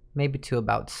down maybe to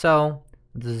about so.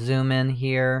 Let's zoom in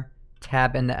here,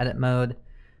 tab into edit mode.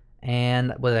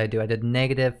 And what did I do? I did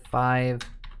 -5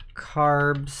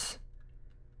 carbs.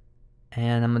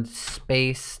 And I'm gonna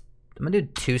space, I'm gonna do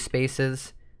 2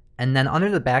 spaces. And then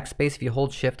under the backspace, if you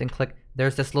hold shift and click,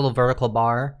 there's this little vertical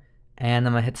bar. And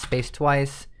I'm gonna hit space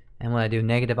twice. And what I do,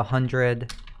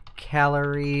 -100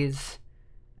 calories.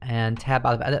 And tab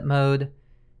out of edit mode.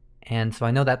 And so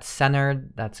I know that's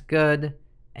centered, that's good.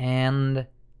 And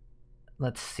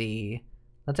let's see.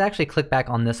 Let's actually click back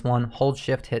on this one, hold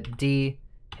shift, hit D,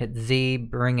 hit Z,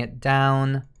 bring it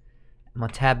down. I'm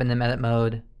gonna tab into edit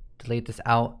mode, delete this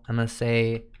out. I'm gonna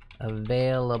say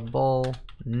available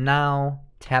now,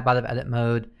 tab out of edit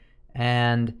mode,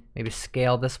 and maybe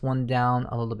scale this one down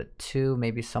a little bit too,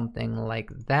 maybe something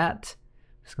like that.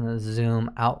 Just gonna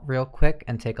zoom out real quick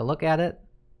and take a look at it.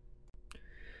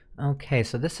 Okay,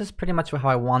 so this is pretty much how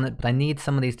I want it, but I need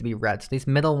some of these to be red. So these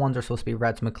middle ones are supposed to be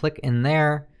red. So I'm gonna click in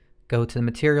there, go to the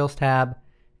materials tab,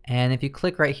 and if you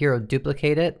click right here, it'll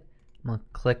duplicate it. I'm gonna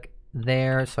click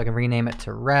there so I can rename it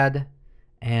to red,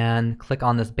 and click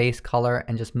on this base color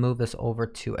and just move this over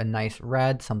to a nice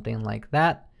red, something like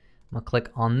that. I'm gonna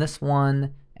click on this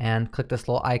one and click this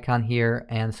little icon here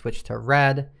and switch to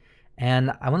red.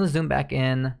 And I wanna zoom back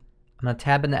in. I'm gonna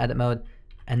tab into edit mode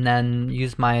and then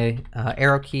use my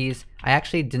arrow keys. I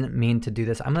actually didn't mean to do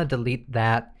this. I'm gonna delete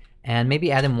that and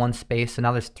maybe add in 1 space. So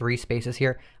now there's 3 spaces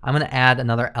here. I'm gonna add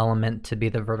another element to be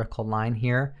the vertical line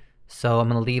here. So I'm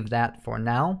gonna leave that for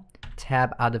now.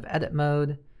 Tab out of edit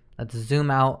mode. Let's zoom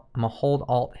out. I'm gonna hold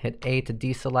Alt, hit A to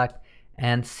deselect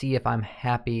and see if I'm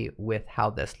happy with how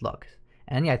this looks.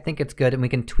 And yeah, I think it's good and we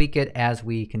can tweak it as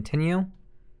we continue.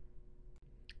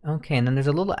 Okay, and then there's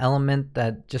a little element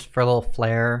that just for a little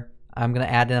flair, I'm gonna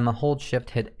add in, I'm gonna hold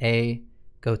shift, hit A,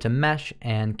 go to mesh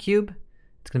and cube.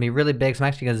 It's gonna be really big, so I'm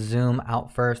actually gonna zoom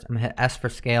out first. I'm gonna hit S for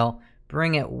scale,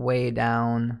 bring it way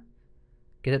down,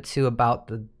 get it to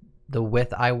about the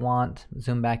width I want,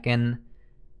 zoom back in.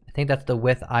 I think that's the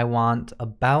width I want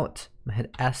about. I'm gonna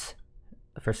hit S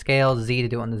for scale, Z to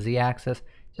do it on the Z axis.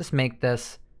 Just make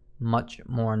this much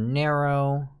more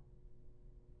narrow.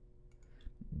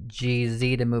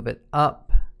 GZ to move it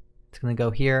up. It's gonna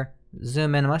go here.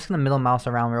 Zoom in. I'm just gonna middle mouse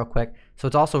around real quick. So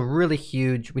it's also really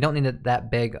huge. We don't need it that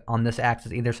big on this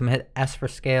axis either. So I'm gonna hit S for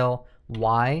scale,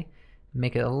 Y,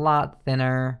 make it a lot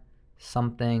thinner,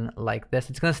 something like this.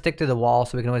 It's gonna stick to the wall,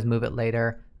 so we can always move it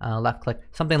later. Left click,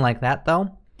 something like that though.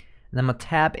 And then I'm gonna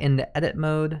tab into edit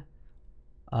mode,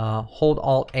 hold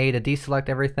Alt A to deselect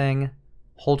everything,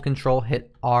 hold Control,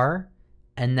 hit R,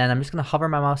 and then I'm just gonna hover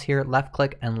my mouse here, left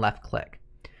click and left click.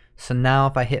 So now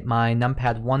if I hit my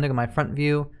numpad 1 to go to my front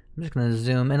view, I'm just gonna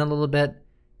zoom in a little bit,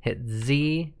 hit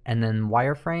Z and then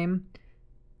wireframe. I'm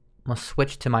gonna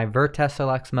switch to my vertex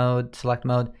select mode,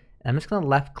 And I'm just gonna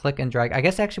left click and drag. I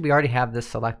guess actually we already have this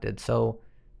selected, so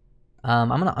I'm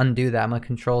gonna undo that. I'm gonna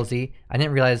Control Z. I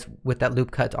didn't realize with that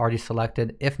loop cut it's already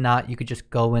selected. If not, you could just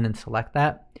go in and select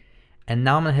that. And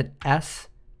now I'm gonna hit S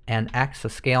and X, so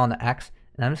scale on the X,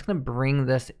 and I'm just gonna bring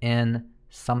this in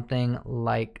something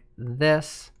like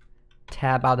this.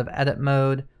 Tab out of edit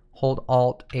mode, hold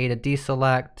Alt A to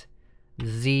deselect,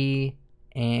 Z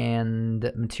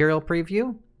and material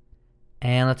preview.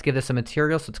 And let's give this a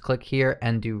material, so let's click here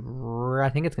and do, I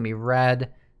think it's gonna be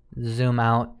red, zoom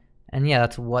out, and yeah,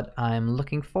 that's what I'm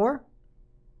looking for.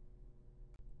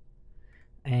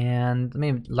 And let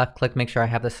me left click, make sure I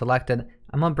have this selected.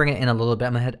 I'm gonna bring it in a little bit.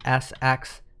 I'm gonna hit S,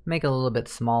 X, make it a little bit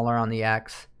smaller on the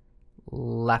X,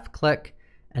 left click,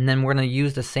 and then we're gonna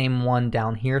use the same one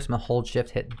down here. So I'm gonna hold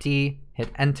Shift, hit D,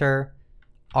 hit Enter,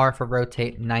 R for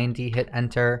rotate, 90, hit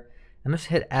Enter. I'm just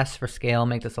hit S for scale,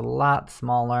 make this a lot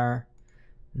smaller.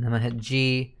 And I'm gonna hit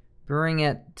G, bring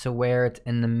it to where it's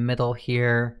in the middle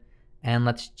here. And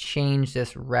let's change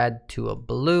this red to a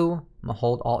blue. I'm gonna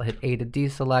hold Alt, hit A to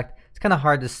deselect. It's kind of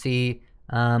hard to see.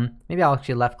 Maybe I'll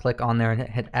actually left click on there and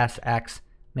hit S, X,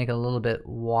 make it a little bit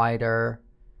wider.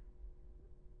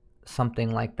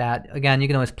 Something like that. Again, you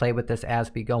can always play with this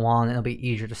as we go on, and it'll be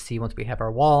easier to see once we have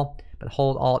our wall. But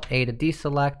hold Alt A to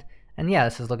deselect, and yeah,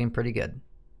 this is looking pretty good.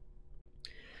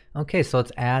 Okay, so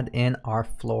let's add in our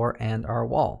floor and our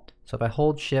wall. So if I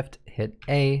hold Shift, hit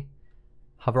A,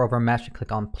 hover over mesh and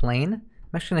click on plane. I'm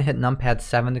actually gonna hit numpad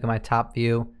 7 to go to my top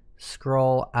view,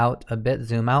 scroll out a bit,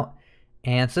 zoom out.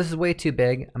 And so this is way too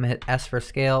big. I'm gonna hit S for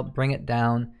scale, bring it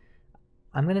down.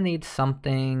 I'm gonna need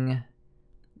something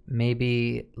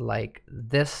maybe like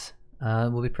this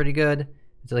will be pretty good.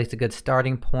 It's at least a good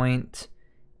starting point.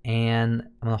 And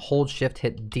I'm gonna hold Shift,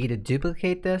 hit D to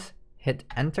duplicate this, hit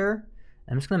Enter.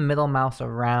 I'm just gonna middle mouse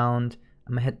around.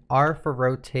 I'm gonna hit R for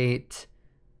rotate,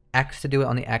 X to do it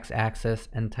on the X axis,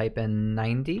 and type in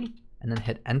 90, and then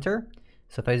hit Enter.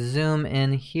 So if I zoom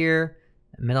in here,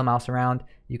 middle mouse around,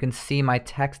 you can see my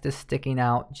text is sticking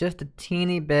out just a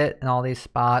teeny bit in all these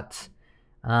spots.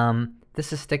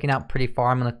 This is sticking out pretty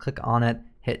far. I'm gonna click on it,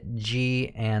 hit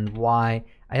G and Y.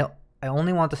 I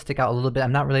only want it to stick out a little bit.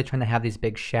 I'm not really trying to have these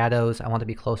big shadows. I want to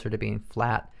be closer to being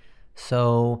flat.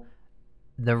 So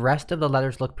the rest of the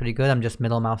letters look pretty good. I'm just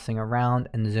middle mousing around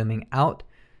and zooming out.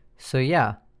 So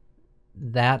yeah,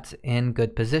 that's in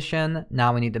good position.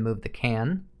 Now we need to move the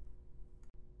can.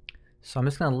 So I'm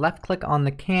just gonna left click on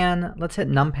the can. Let's hit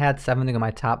numpad 7 to go to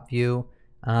my top view.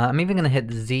 I'm even gonna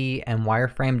hit Z and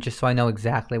wireframe just so I know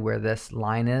exactly where this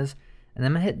line is. And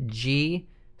then I'm gonna hit G.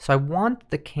 So I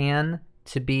want the can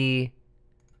to be,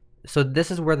 so this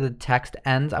is where the text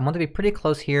ends. I want to be pretty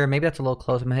close here. Maybe that's a little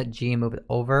close. I'm gonna hit G and move it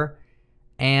over.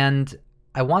 And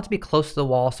I want to be close to the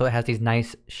wall so it has these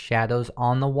nice shadows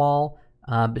on the wall,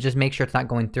 but just make sure it's not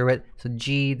going through it. So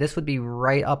G, this would be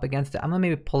right up against it. I'm gonna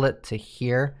maybe pull it to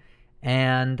here.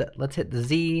 And let's hit the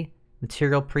Z,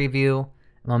 material preview.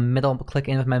 I'm gonna middle click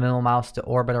in with my middle mouse to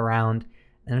orbit around.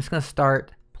 And I'm just gonna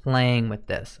start playing with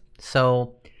this.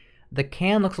 So the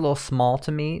can looks a little small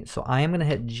to me, so I am gonna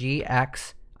hit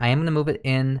GX. I am gonna move it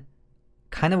in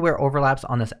kind of where it overlaps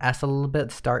on this S a little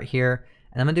bit, start here.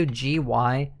 And I'm gonna do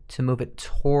GY to move it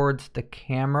towards the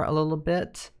camera a little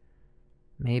bit.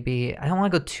 Maybe, I don't wanna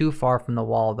go too far from the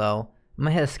wall though. I'm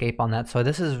gonna hit escape on that. So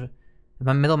this is, if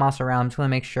I middle mouse around, I'm just gonna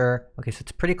make sure, okay, so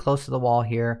it's pretty close to the wall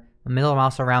here. Middle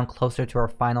mouse around closer to our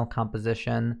final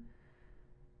composition.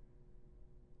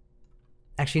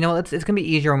 Actually, you know what, it's gonna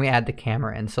be easier when we add the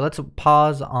camera in. So let's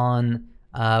pause on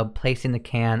placing the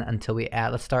can until we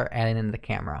add, let's start adding in the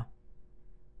camera.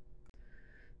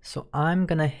 So I'm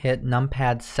gonna hit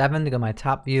numpad 7 to go to my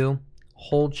top view,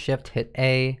 hold Shift, hit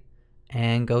A,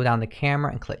 and go down to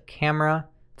camera and click camera.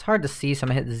 It's hard to see, so I'm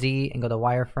gonna hit Z and go to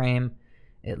wireframe.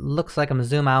 It looks like I'm gonna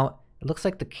zoom out. It looks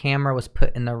like the camera was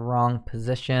put in the wrong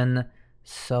position.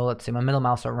 So let's see, my middle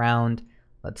mouse around.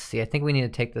 Let's see, I think we need to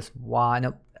take this Y,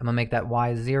 nope, I'm gonna make that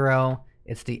Y 0.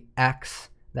 It's the X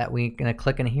that we're gonna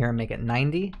click in here and make it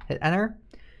 90, hit enter.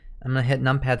 I'm gonna hit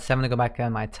numpad 7 to go back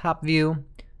on my top view.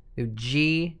 Do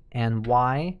G and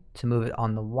Y to move it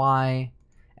on the Y.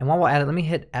 And while we're at it, let me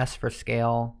hit S for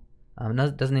scale.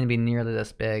 It doesn't need to be nearly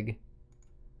this big.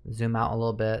 Zoom out a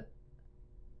little bit.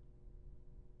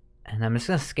 And I'm just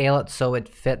gonna scale it so it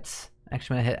fits.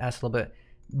 Actually, I'm gonna hit S a little bit.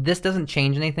 This doesn't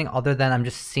change anything other than I'm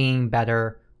just seeing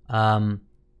better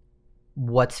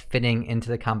what's fitting into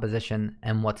the composition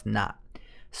and what's not.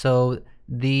 So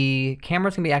the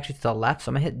camera's gonna be actually to the left. So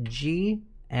I'm gonna hit G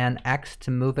and X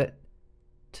to move it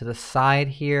to the side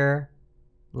here.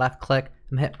 Left click.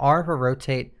 I'm gonna hit R for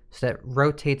rotate so that it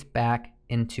rotates back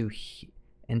into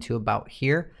about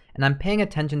here. and I'm paying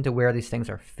attention to where these things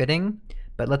are fitting.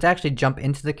 But let's actually jump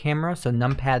into the camera. So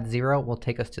numpad 0 will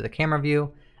take us to the camera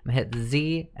view. I'm gonna hit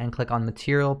Z and click on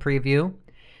material preview.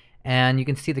 And you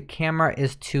can see the camera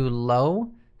is too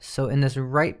low. So in this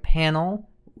right panel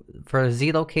for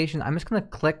Z location, I'm just gonna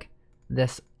click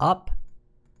this up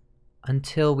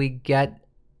until we get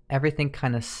everything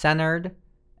kind of centered.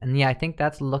 And yeah, I think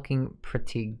that's looking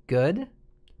pretty good.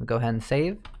 We'll go ahead and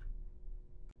save.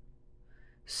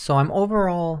 So I'm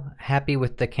overall happy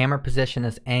with the camera position,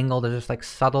 this angle. There's just like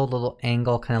subtle little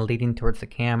angle kind of leading towards the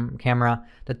camera.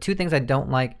 The two things I don't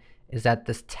like is that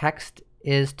this text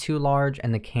is too large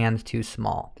and the can's too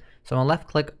small. So I'm gonna left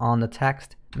click on the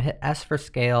text, I'm gonna hit S for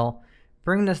scale,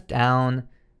 bring this down.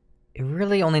 It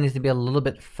really only needs to be a little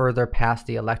bit further past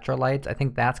the electrolytes. I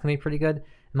think that's gonna be pretty good.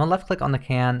 I'm gonna left click on the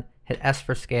can, hit S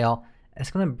for scale.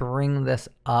 It's gonna bring this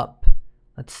up.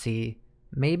 Let's see,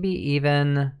 maybe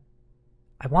even,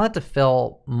 I wanted to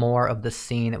fill more of the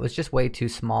scene. It was just way too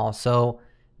small. So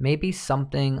maybe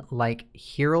something like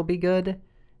here will be good.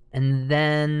 And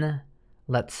then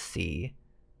let's see.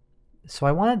 So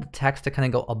I wanted the text to kind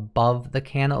of go above the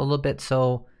can a little bit.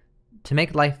 So to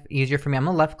make life easier for me, I'm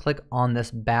gonna left click on this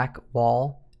back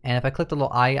wall. And if I click the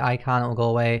little eye icon, it will go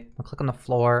away. I'll click on the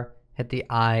floor, hit the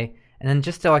eye. And then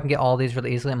just so I can get all these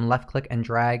really easily, I'm gonna left click and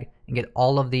drag and get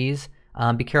all of these.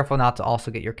 Be careful not to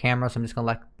also get your camera, so I'm just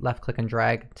gonna left click and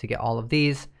drag to get all of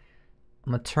these.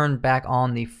 I'm gonna turn back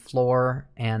on the floor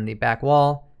and the back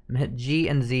wall. I'm gonna hit G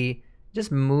and Z, just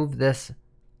move this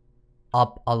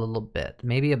up a little bit,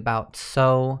 maybe about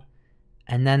so.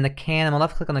 And then the can, I'm gonna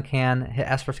left click on the can, hit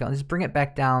S for scale, and just bring it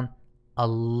back down a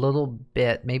little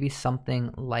bit, maybe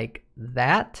something like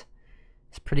that.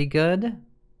 It's pretty good.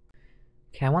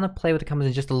 Okay, I wanna play with the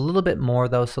composition just a little bit more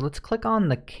though, so let's click on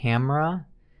the camera.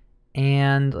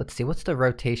 And let's see, what's the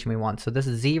rotation we want? So this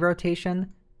Z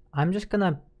rotation, I'm just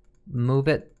gonna move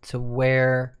it to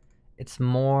where it's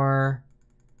more,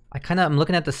 I'm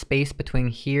looking at the space between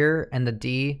here and the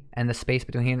D and the space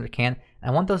between here and the can.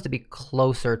 And I want those to be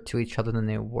closer to each other than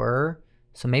they were.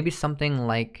 So maybe something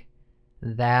like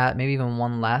that, maybe even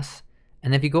one less.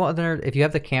 And if you go under, if you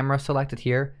have the camera selected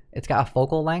here, it's got a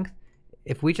focal length.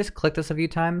 If we just click this a few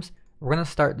times, we're gonna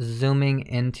start zooming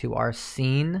into our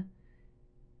scene.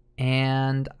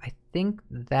 And I think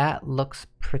that looks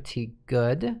pretty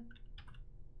good.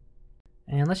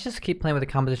 And let's just keep playing with the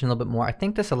composition a little bit more. I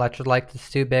think this electrolyte is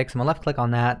too big, so I'm gonna left click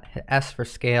on that, hit S for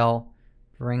scale,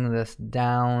 bring this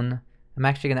down. I'm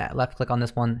actually gonna left click on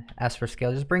this one, S for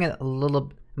scale, just bring it a little,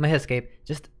 I'm gonna hit escape,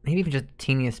 just maybe even just the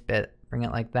teeniest bit, bring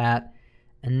it like that.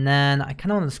 And then I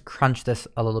kind of want to crunch this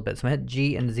a little bit, so I'm gonna hit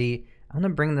G and Z. I'm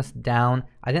gonna bring this down.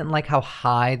 I didn't like how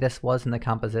high this was in the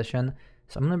composition,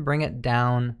 so I'm gonna bring it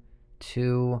down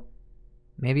to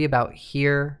maybe about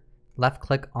here. Left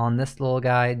click on this little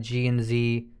guy, G and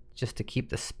Z, just to keep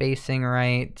the spacing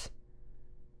right.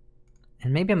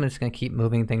 And maybe I'm just gonna keep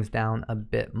moving things down a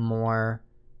bit more.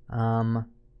 I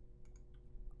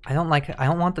don't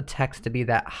want the text to be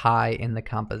that high in the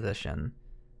composition.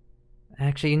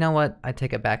 Actually, you know what? I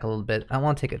take it back a little bit. I don't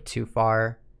want to take it too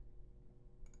far.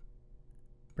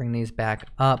 Bring these back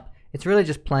up. It's really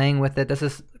just playing with it. This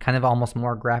is kind of almost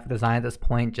more graphic design at this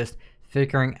point, just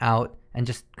figuring out and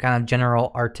just kind of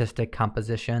general artistic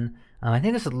composition. I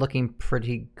think this is looking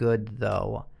pretty good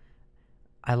though.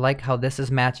 I like how this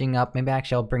is matching up. Maybe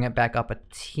actually I'll bring it back up a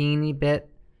teeny bit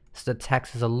so the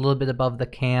text is a little bit above the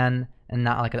can and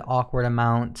not like an awkward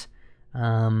amount.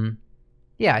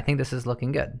 Yeah, I think this is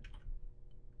looking good.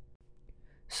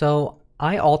 So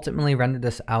I ultimately rendered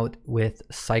this out with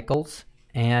cycles,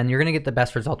 and you're gonna get the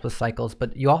best results with cycles,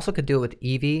 but you also could do it with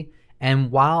Eevee.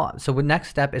 And so the next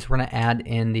step is we're gonna add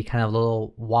in the kind of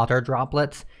little water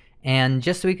droplets. And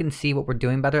just so we can see what we're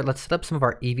doing better, let's set up some of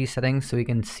our Eevee settings so we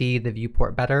can see the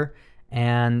viewport better.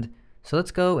 And so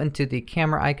let's go into the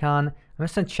camera icon. I'm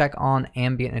just gonna check on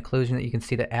ambient occlusion that you can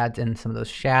see that adds in some of those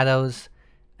shadows.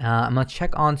 I'm gonna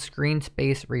check on screen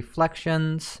space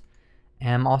reflections.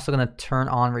 And I'm also gonna turn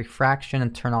on refraction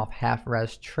and turn off half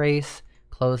res trace,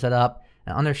 close that up.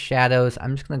 And under shadows,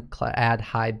 I'm just gonna add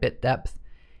high bit depth.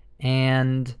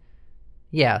 And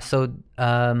yeah, so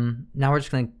now we're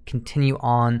just gonna continue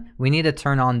on. We need to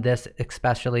turn on this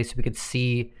especially so we could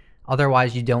see,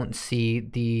 otherwise you don't see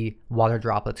the water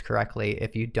droplets correctly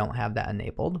if you don't have that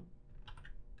enabled.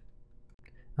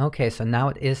 Okay, so now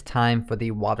it is time for the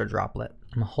water droplet.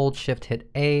 I'm gonna hold shift hit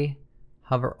A,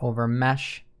 hover over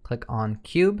mesh, click on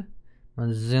cube. I'm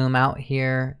gonna zoom out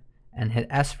here and hit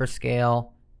S for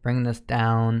scale, bring this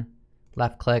down,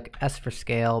 left click, S for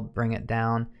scale, bring it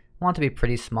down. I want it to be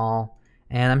pretty small.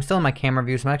 And I'm still in my camera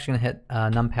view, so I'm actually gonna hit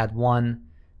numpad 1.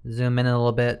 zoom in a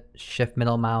little bit, shift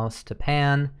middle mouse to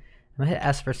pan. I'm gonna hit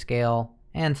S for scale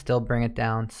and still bring it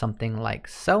down something like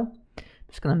so. I'm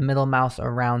just gonna middle mouse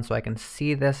around so I can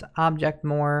see this object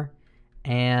more.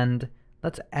 And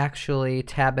let's actually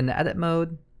tab into edit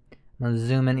mode. I'm gonna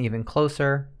zoom in even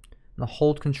closer. I'm gonna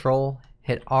hold Control,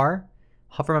 hit R,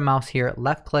 hover my mouse here,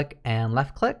 left click and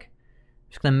left click.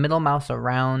 I'm just gonna middle mouse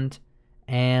around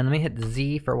and let me hit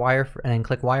Z for and then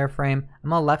click wireframe. I'm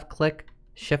gonna left click,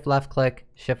 shift left click,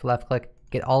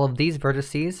 get all of these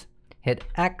vertices, hit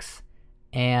X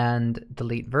and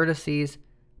delete vertices.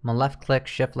 I'm gonna left click,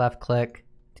 shift left click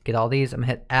to get all these. I'm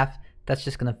gonna hit F, that's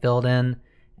just gonna fill it in,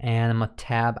 and I'm gonna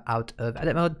tab out of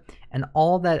edit mode. And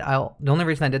all that the only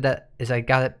reason I did that is I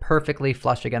got it perfectly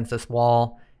flush against this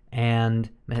wall, and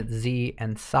I'm gonna hit Z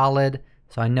and solid,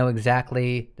 so I know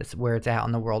exactly this is where it's at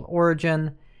on the world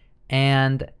origin.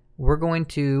 And we're going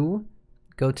to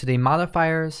go to the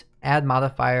modifiers, add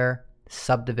modifier,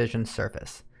 subdivision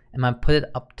surface. I'm gonna put it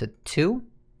up to 2.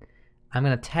 I'm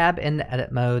gonna tab into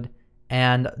edit mode,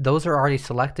 and those are already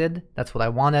selected. That's what I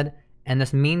wanted. And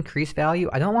this mean crease value,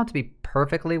 I don't want it to be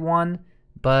perfectly 1,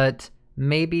 but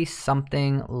maybe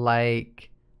something like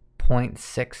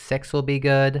 0.66 will be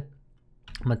good.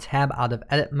 I'm gonna tab out of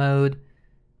edit mode.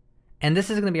 And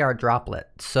this is gonna be our droplet.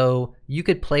 So you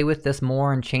could play with this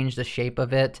more and change the shape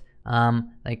of it.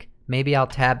 Like maybe I'll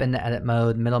tab into edit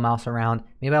mode, middle mouse around.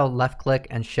 Maybe I'll left click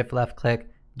and shift left click,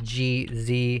 G,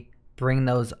 Z, bring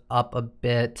those up a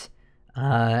bit.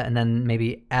 And then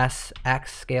maybe S,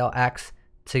 X, scale X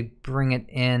to bring it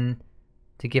in,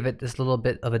 to give it this little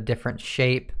bit of a different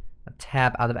shape.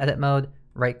 Tab out of edit mode,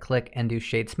 right click and do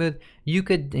shade smooth. You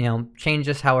could, change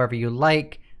this however you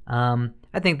like.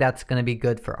 I think that's going to be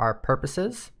good for our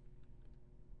purposes.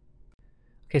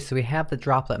 Okay, so we have the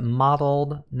droplet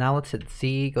modeled. Now let's hit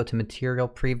Z, go to material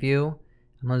preview.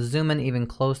 I'm going to zoom in even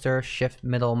closer, shift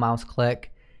middle mouse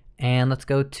click, and let's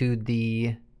go to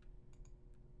the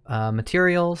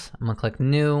materials. I'm going to click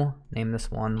new, name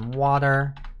this one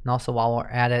water. And also while we're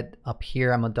at it, up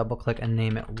here I'm going to double click and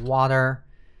name it water.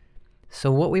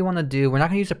 So what we want to do, we're not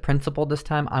going to use a principle this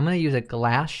time. I'm going to use a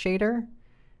glass shader.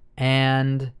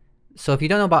 And so if you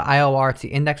don't know about IOR, it's the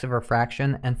index of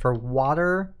refraction. And for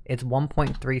water, it's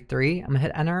 1.33. I'm going to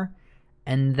hit enter.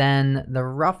 And then the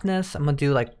roughness, I'm going to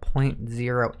do like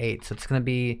 0.08. So it's going to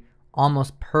be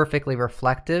almost perfectly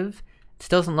reflective. It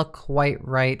still doesn't look quite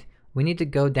right. We need to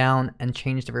go down and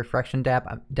change the refraction depth.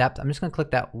 I'm just going to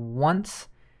click that once.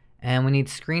 And we need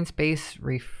screen space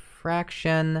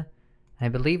refraction. I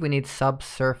believe we need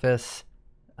subsurface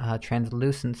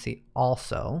translucency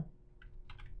also.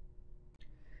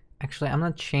 Actually, I'm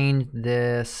going to change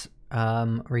this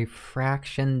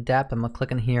refraction depth. I'm going to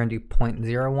click in here and do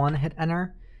 0.01, hit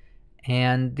enter.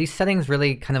 And these settings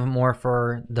really kind of more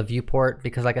for the viewport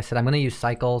because like I said, I'm going to use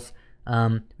cycles.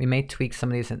 We may tweak some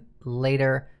of these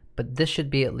later, but this should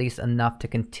be at least enough to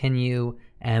continue,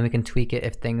 and we can tweak it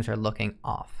if things are looking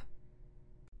off.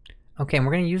 Okay, and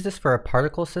we're going to use this for a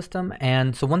particle system.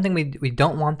 And so one thing we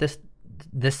don't want this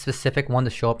specific one to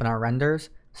show up in our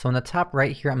renders. So in the top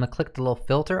right here, I'm going to click the little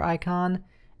filter icon,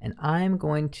 and I'm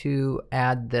going to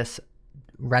add this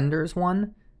renders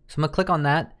one. So I'm going to click on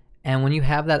that, and when you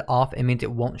have that off, it means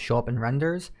it won't show up in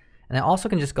renders. And I also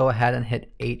can just go ahead and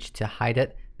hit H to hide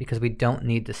it because we don't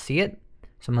need to see it.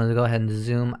 So I'm going to go ahead and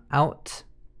zoom out.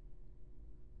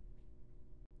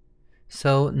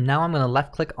 So now I'm going to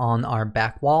left click on our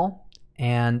back wall,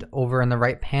 and over in the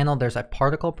right panel there's our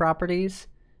particle properties.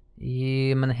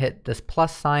 I'm going to hit this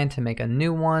plus sign to make a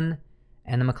new one,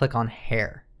 and I'm going to click on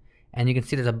hair. And you can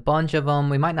see there's a bunch of them.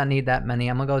 We might not need that many.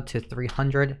 I'm going to go to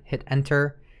 300, hit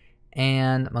enter,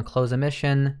 and I'm going to close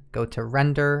emission, go to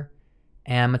render,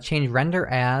 and I'm going to change render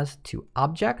as to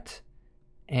object.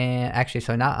 And actually,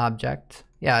 so not object.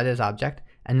 Yeah, it is object.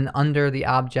 And then under the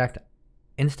object,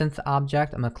 instance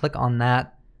object, I'm going to click on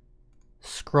that,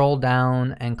 scroll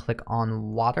down and click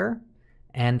on water.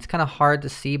 And it's kind of hard to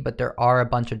see, but there are a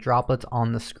bunch of droplets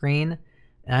on the screen.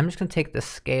 And I'm just going to take the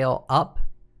scale up.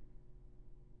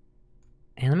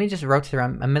 And let me just rotate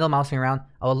around. I'm middle mousing around.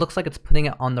 Oh, it looks like it's putting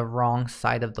it on the wrong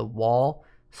side of the wall.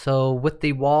 So with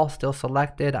the wall still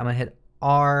selected, I'm going to hit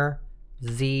R,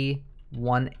 Z,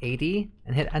 180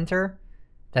 and hit enter.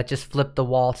 That just flipped the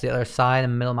wall to the other side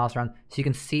and middle mouse around. So you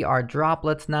can see our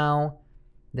droplets now.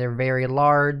 They're very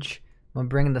large. I'm going to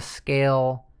bring the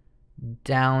scale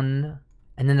down.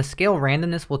 And then the scale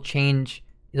randomness will change.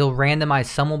 It'll randomize.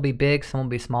 Some will be big, some will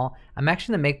be small. I'm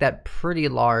actually going to make that pretty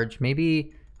large.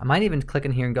 Maybe I might even click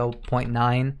in here and go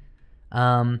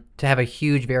 0.9 to have a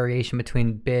huge variation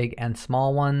between big and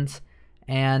small ones.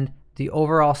 And the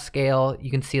overall scale,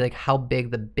 you can see like how big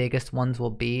the biggest ones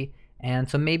will be. And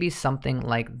so maybe something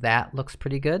like that looks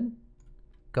pretty good.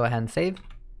 Go ahead and save.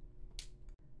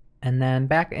 And then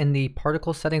back in the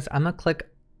particle settings, I'm gonna click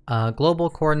global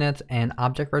coordinates and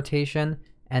object rotation.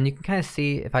 And you can kind of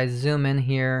see if I zoom in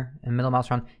here and middle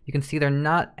mouse around, you can see they're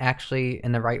not actually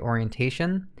in the right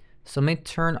orientation. So let me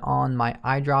turn on my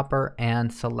eyedropper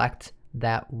and select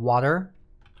that water.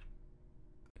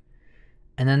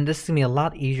 And then this is gonna be a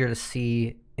lot easier to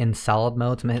see in solid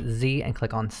mode. So I'm gonna hit Z and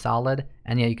click on solid.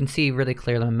 And yeah, you can see really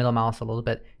clearly the middle mouse a little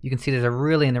bit. You can see there's a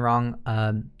really in the wrong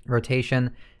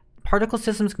rotation. Particle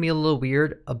systems can be a little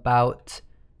weird about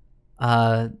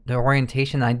the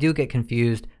orientation. I do get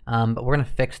confused, but we're gonna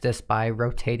fix this by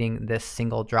rotating this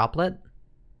single droplet.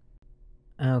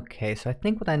 Okay, so I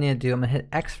think what I need to do, I'm gonna hit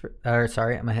I'm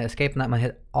gonna hit escape, and I'm gonna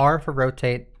hit R for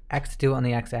rotate, X to do it on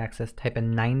the X axis, type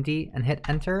in 90 and hit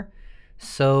enter.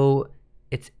 So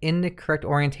it's in the correct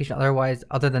orientation otherwise,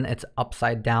 other than it's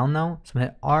upside down though. So I'm gonna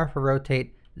hit R for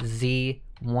rotate, Z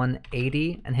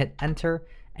 180 and hit enter.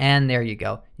 And there you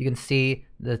go. You can see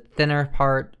the thinner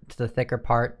part to the thicker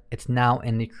part. It's now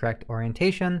in the correct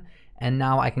orientation. And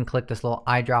now I can click this little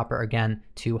eyedropper again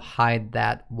to hide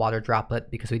that water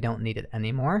droplet because we don't need it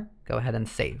anymore. Go ahead and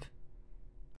save.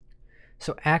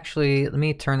 So actually, let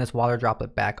me turn this water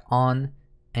droplet back on.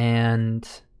 And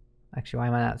actually, why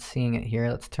am I not seeing it here?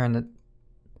 Let's turn the...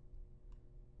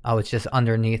 Oh, it's just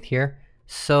underneath here.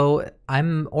 So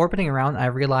I'm orbiting around. I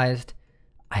realized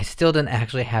I still didn't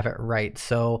actually have it right,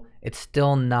 so it's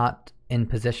still not in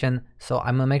position. So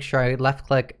I'm gonna make sure I left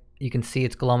click. You can see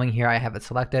it's glowing here. I have it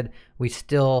selected. We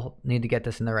still need to get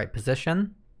this in the right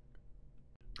position.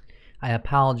 I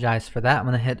apologize for that. I'm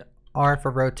gonna hit R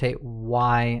for rotate,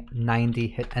 Y 90,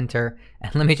 hit enter.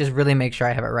 And let me just really make sure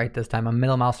I have it right this time. I'm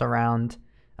middle mouse around.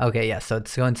 Okay, yeah, so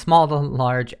it's going small to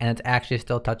large and it's actually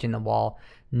still touching the wall.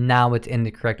 Now it's in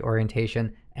the correct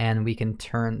orientation and we can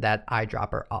turn that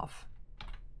eyedropper off.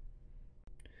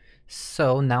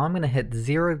 So now I'm going to hit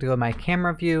 0 to go to my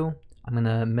camera view. I'm going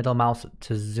to middle mouse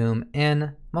to zoom in.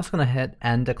 I'm also going to hit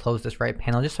N to close this right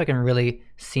panel just so I can really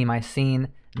see my scene.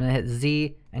 I'm going to hit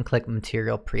Z and click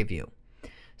Material Preview.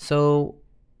 So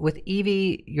with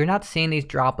Eevee, you're not seeing these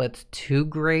droplets too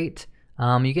great.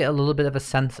 You get a little bit of a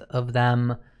sense of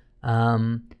them,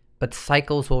 but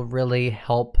cycles will really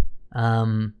help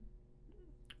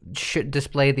should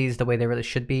display these the way they really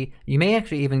should be. You may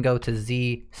actually even go to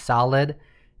Z solid,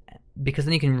 because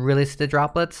then you can really see the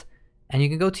droplets, and you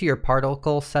can go to your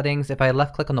particle settings. If I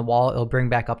left click on the wall, it'll bring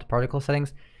back up the particle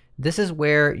settings. This is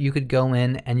where you could go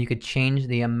in and you could change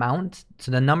the amount.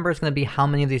 So the number is going to be how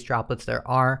many of these droplets there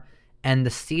are, and the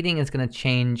seeding is going to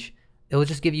change. It will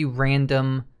just give you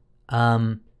random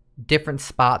different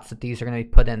spots that these are going to be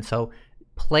put in. So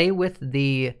play with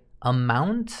the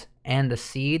amount and the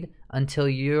seed until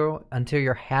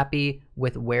you're happy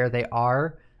with where they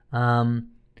are.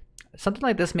 Something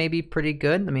like this may be pretty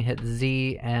good. Let me hit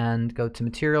Z and go to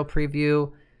Material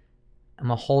Preview. I'm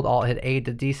gonna hold Alt, hit A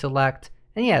to deselect.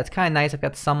 And yeah, it's kind of nice. I've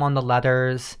got some on the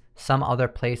letters, some other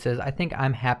places. I think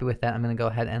I'm happy with that. I'm gonna go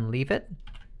ahead and leave it.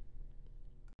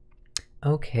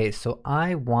 Okay, so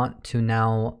I want to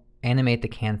now animate the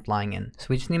can flying in. So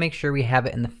we just need to make sure we have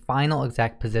it in the final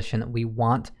exact position that we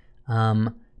want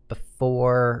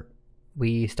before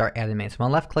we start animating. So I'm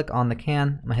gonna left click on the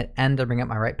can. I'm gonna hit N to bring up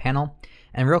my right panel.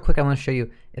 And real quick, I want to show you,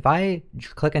 if I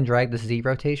click and drag the Z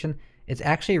rotation, it's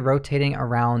actually rotating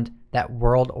around that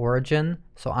world origin.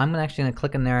 So I'm actually going to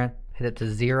click in there, hit it to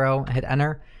 0, hit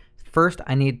enter. First,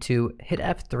 I need to hit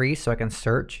F3 so I can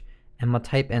search, and we'll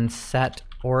type in set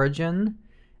origin.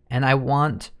 And I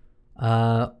want,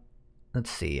 let's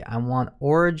see, I want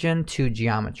origin to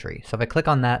geometry. So if I click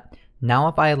on that, now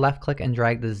if I left click and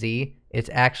drag the Z, it's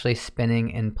actually spinning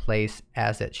in place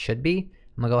as it should be.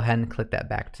 I'm gonna go ahead and click that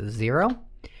back to 0.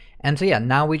 And so yeah,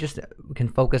 now we can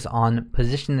focus on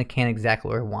positioning the can exactly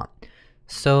where we want.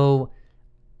 So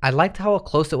I liked how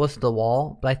close it was to the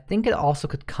wall, but I think it also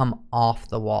could come off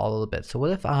the wall a little bit. So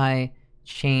what if I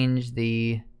change so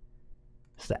the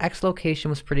X location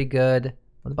was pretty good.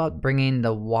 What about bringing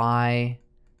the Y,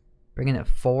 bringing it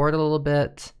forward a little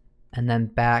bit and then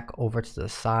back over to the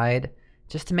side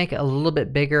just to make it a little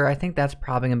bit bigger? I think that's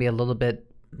probably gonna be a little bit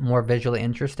more visually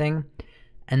interesting.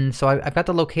 And so I've got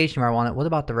the location where I want it. What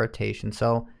about the rotation?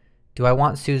 So do I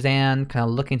want Suzanne kind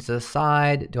of looking to the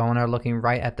side? Do I want her looking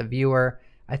right at the viewer?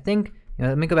 I think,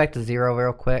 let me go back to 0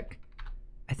 real quick.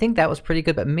 I think that was pretty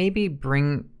good, but maybe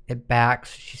bring it back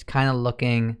so she's kind of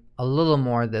looking a little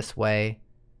more this way,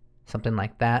 something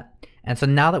like that. And so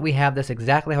now that we have this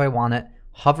exactly how I want it,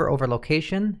 hover over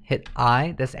location, hit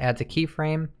I, this adds a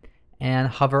keyframe, and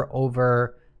hover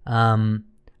over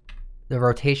the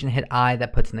rotation, hit I,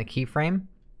 that puts in the keyframe.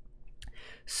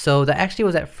 So that actually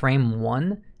was at frame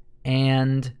 1,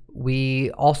 and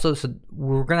we also, so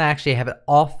we're gonna actually have it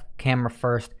off camera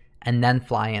first and then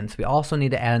fly in. So we also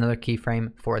need to add another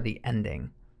keyframe for the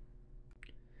ending.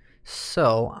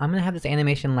 So I'm gonna have this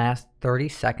animation last 30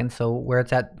 seconds. So where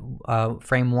it's at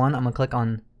frame 1, I'm gonna click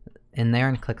on in there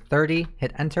and click 30,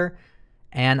 hit enter,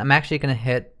 and I'm actually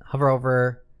gonna hover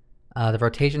over the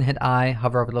rotation, hit I,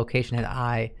 hover over the location, hit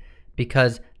I,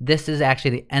 because this is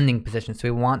actually the ending position. So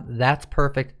we want, that's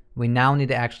perfect. We now need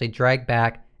to actually drag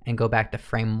back and go back to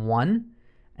frame 1.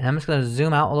 And I'm just gonna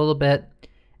zoom out a little bit,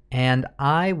 and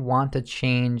I want to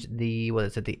change the, what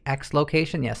is it, the X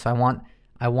location? Yes, so I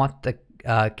want the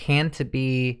can to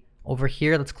be over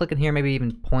here. Let's click in here, maybe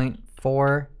even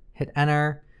 0.4, hit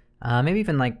enter, maybe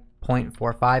even like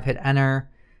 0.45, hit enter,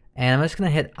 and I'm just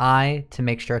gonna hit I to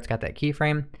make sure it's got that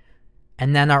keyframe.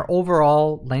 And then our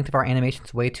overall length of our animation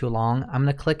is way too long. I'm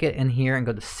gonna click it in here and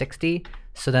go to 60.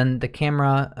 So then the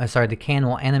the can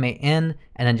will animate in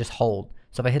and then just hold.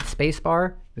 So if I hit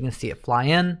spacebar, we can see it fly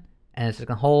in, and it's just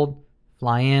gonna hold,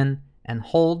 fly in, and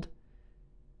hold.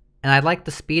 And I like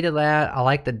the speed of that. I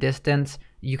like the distance.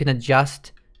 You can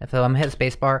adjust. If I'm hit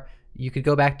spacebar, you could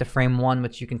go back to frame 1,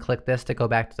 which you can click this to go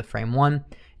back to the frame 1.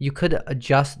 You could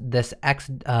adjust this X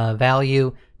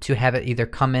value to have it either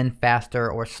come in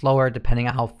faster or slower depending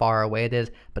on how far away it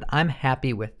is, but I'm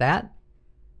happy with that.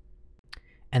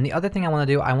 And the other thing I want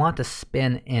to do, I want to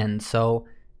spin in. So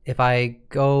if I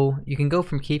go, you can go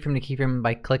from keyframe to keyframe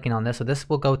by clicking on this. So this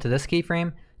will go to this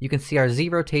keyframe. You can see our Z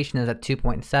rotation is at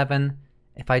 2.7.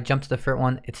 If I jump to the first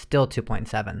one, it's still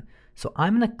 2.7. So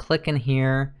I'm going to click in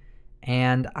here,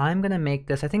 and I'm going to make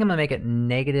this, I think I'm going to make it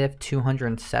negative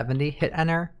 270, hit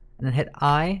enter, and then hit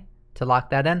I to lock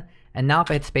that in. And now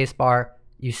if I hit spacebar,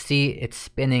 you see it's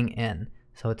spinning in.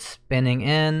 So it's spinning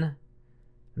in.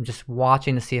 I'm just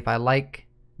watching to see if I like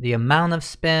the amount of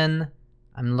spin.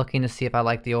 I'm looking to see if I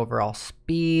like the overall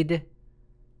speed.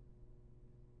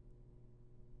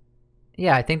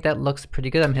 Yeah, I think that looks pretty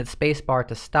good. I'm gonna hit spacebar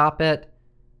to stop it.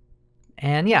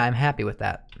 And yeah, I'm happy with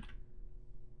that.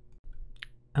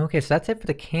 Okay, so that's it for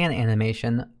the can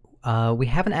animation. We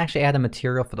haven't actually added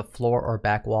material for the floor or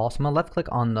back wall. So I'm gonna left click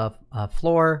on the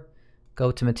floor,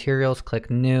 go to materials, click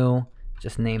new,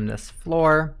 just name this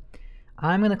floor.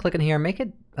 I'm gonna click in here, make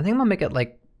it, I think I'm gonna make it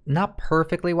like not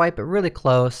perfectly white, but really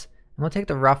close. I'm gonna take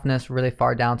the roughness really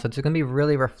far down, so it's gonna be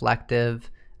really reflective.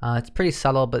 It's pretty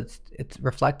subtle, but it's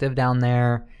reflective down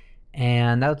there.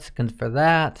 And that's good for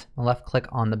that. I'll left click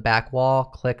on the back wall,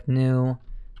 click new,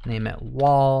 name it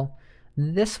wall.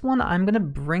 This one, I'm gonna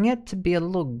bring it to be a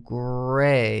little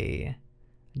gray.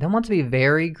 I don't want it to be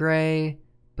very gray,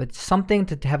 but something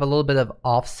to have a little bit of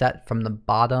offset from the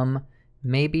bottom.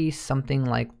 Maybe something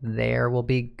like there will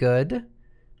be good.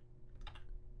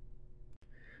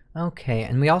 Okay,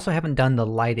 and we also haven't done the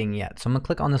lighting yet. So I'm gonna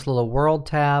click on this little world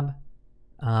tab.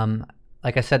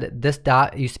 Like I said, this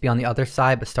dot used to be on the other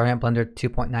side, but starting at Blender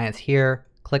 2.9 is here.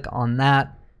 Click on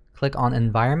that, click on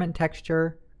environment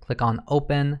texture, click on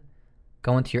open,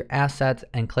 go into your assets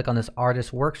and click on this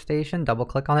artist workstation, double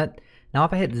click on it. Now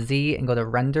if I hit Z and go to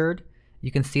rendered,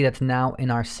 you can see that's now in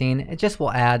our scene. It just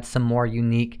will add some more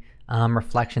unique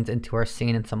reflections into our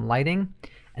scene and some lighting.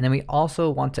 And then we also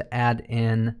want to add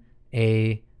in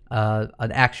an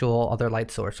actual other light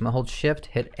source. So I'm gonna hold shift,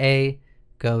 hit A,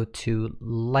 go to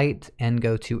light and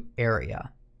go to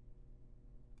area.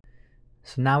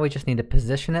 So now we just need to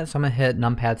position it. So I'm gonna hit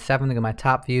numpad 7 to go to my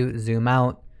top view, zoom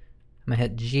out. I'm gonna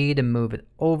hit G to move it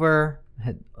over,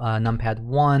 hit numpad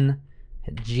 1,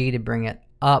 hit G to bring it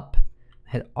up,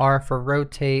 hit R for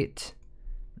rotate,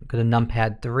 go to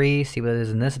numpad 3, see what it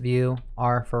is in this view,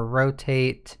 R for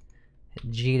rotate, hit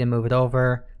G to move it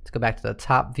over. Let's go back to the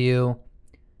top view.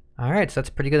 All right, so that's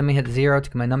pretty good. Let me hit 0 to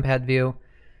go to my numpad view.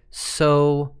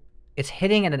 So it's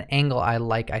hitting at an angle I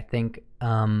like, I think.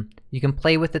 You can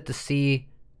play with it to see,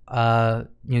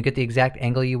 get the exact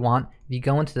angle you want. If you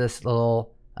go into this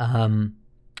little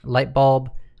light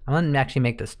bulb, I'm gonna actually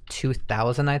make this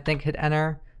 2000, I think, hit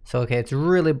enter. So okay, it's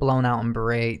really blown out and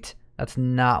bright. That's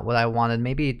not what I wanted.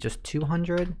 Maybe just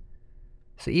 200.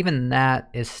 So even that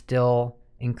is still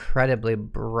incredibly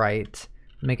bright.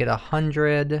 Make it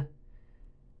 100.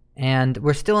 And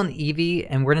we're still in Eevee,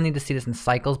 and we're gonna need to see this in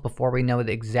cycles before we know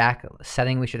the exact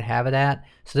setting we should have it at.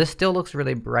 So this still looks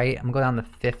really bright. I'm going down to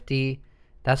 50.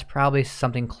 That's probably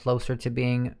something closer to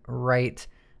being right.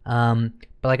 But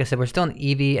like I said, we're still in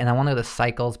Eevee, and I want to go to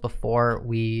cycles before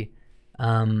we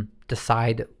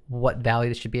decide what value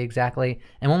this should be exactly.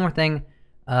 And one more thing,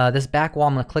 this back wall,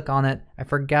 I'm gonna click on it. I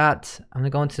forgot, I'm gonna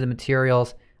go into the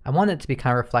materials. I want it to be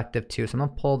kind of reflective too. So I'm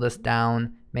gonna pull this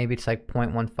down. Maybe it's like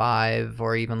 0.15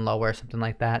 or even lower, something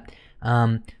like that.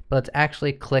 But let's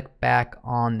actually click back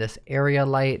on this area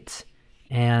light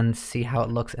and see how it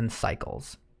looks in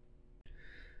cycles.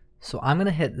 So I'm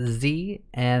gonna hit Z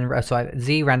and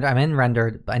Z render. I'm in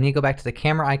rendered, but I need to go back to the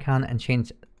camera icon and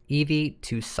change Eevee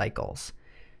to cycles.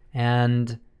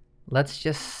 And let's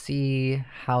just see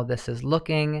how this is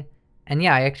looking. And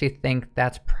yeah, I actually think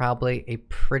that's probably a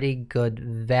pretty good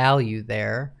value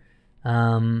there.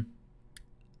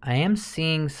 I am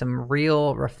seeing some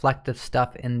real reflective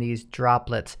stuff in these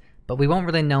droplets, but we won't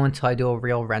really know until I do a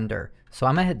real render. So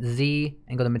I'm gonna hit Z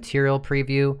and go to material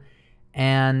preview,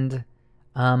 and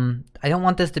I don't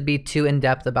want this to be too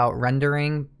in-depth about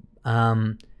rendering,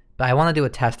 but I want to do a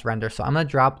test render. So I'm gonna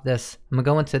drop this, I'm gonna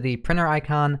go into the printer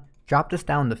icon, drop this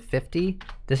down to 50.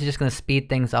 This is just gonna speed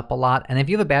things up a lot. And if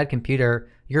you have a bad computer,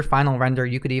 your final render,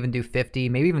 you could even do 50,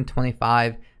 maybe even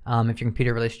 25 if your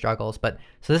computer really struggles. But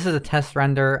so this is a test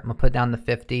render. I'm gonna put it down to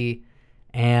 50.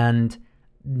 And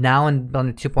now in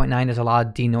Blender 2.9, there's a lot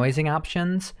of denoising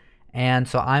options. And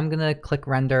so I'm gonna click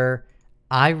render.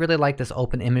 I really like this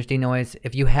open image denoise.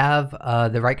 If you have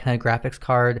the right kind of graphics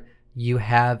card, you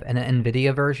have an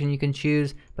NVIDIA version you can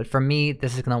choose. But for me,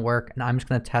 this is gonna work, and I'm just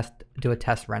gonna do a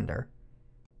test render.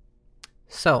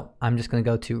 So I'm just gonna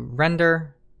go to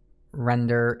render,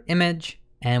 render image,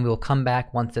 and we will come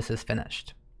back once this is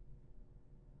finished.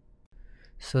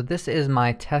 So this is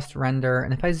my test render,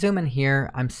 and if I zoom in here,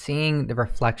 I'm seeing the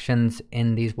reflections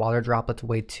in these water droplets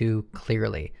way too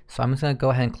clearly. So I'm just gonna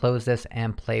go ahead and close this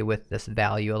and play with this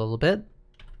value a little bit.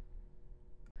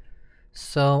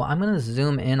 So I'm gonna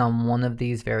zoom in on one of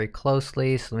these very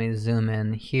closely. So let me zoom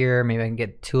in here. Maybe I can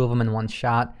get two of them in one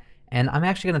shot. And I'm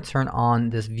actually gonna turn on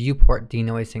this viewport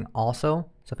denoising also.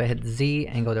 So if I hit Z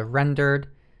and go to rendered,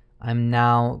 I'm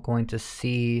now going to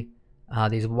see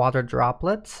these water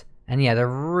droplets. And yeah, they're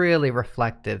really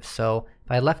reflective. So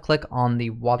if I left click on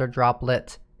the water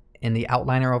droplet in the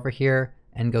outliner over here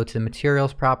and go to the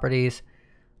materials properties,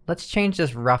 let's change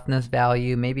this roughness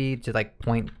value maybe to like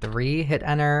 0.3, hit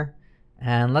enter,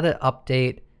 and let it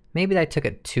update. Maybe I took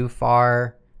it too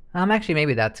far. Actually,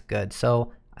 maybe that's good.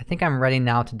 So I think I'm ready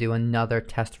now to do another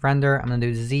test render. I'm gonna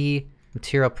do Z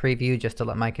material preview just to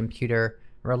let my computer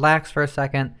relax for a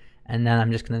second. And then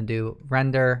I'm just gonna do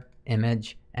render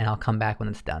image, and I'll come back when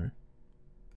it's done.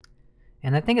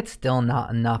 And I think it's still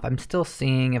not enough. I'm still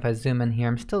seeing, if I zoom in here,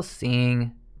 I'm still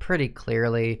seeing pretty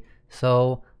clearly.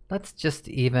 So let's just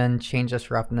even change this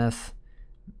roughness.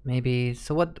 Maybe,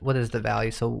 so what is the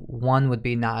value? So 1 would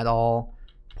be not at all,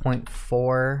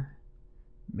 0.4.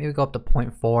 Maybe go up to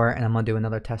 0.4, and I'm gonna do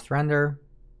another test render.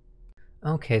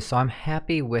 Okay, so I'm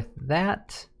happy with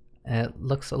that. It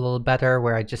looks a little better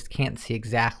where I just can't see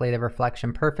exactly the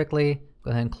reflection perfectly. Go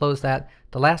ahead and close that.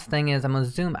 The last thing is I'm gonna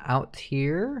zoom out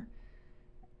here.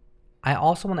 I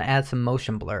also want to add some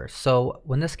motion blur. So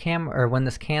when this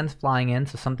can's flying in,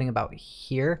 so something about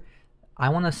here, I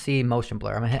want to see motion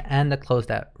blur. I'm gonna hit N to close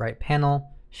that right panel,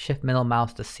 shift middle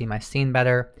mouse to see my scene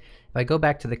better. If I go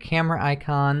back to the camera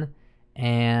icon,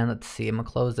 and let's see, I'm gonna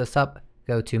close this up,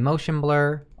 go to motion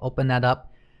blur, open that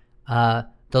up.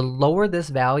 The lower this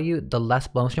value, the less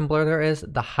motion blur there is,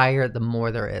 the higher, the more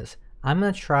there is. I'm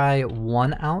gonna try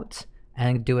 1 out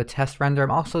and do a test render. I'm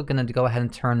also gonna go ahead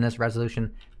and turn this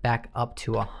resolution back up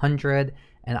to 100,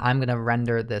 and I'm gonna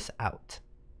render this out.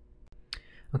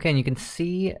 Okay, and you can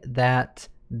see that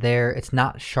it's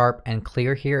not sharp and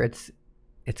clear here. It's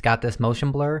got this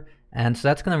motion blur, and so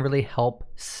that's gonna really help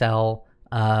sell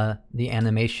the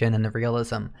animation and the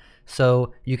realism.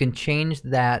 So you can change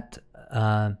that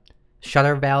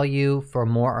shutter value for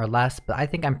more or less, but I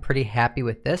think I'm pretty happy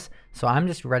with this. So I'm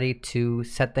just ready to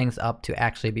set things up to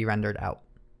actually be rendered out.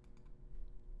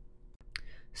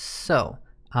 So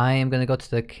I am going to go to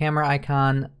the camera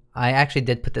icon. I actually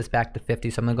did put this back to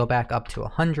 50, so I'm going to go back up to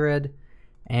 100.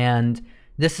 And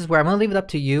this is where I'm going to leave it up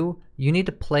to you. You need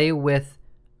to play with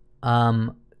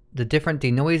the different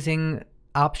denoising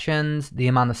options, the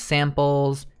amount of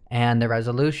samples, and the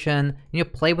resolution. You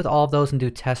play with all of those and do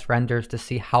test renders to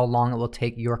see how long it will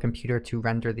take your computer to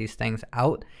render these things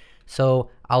out. So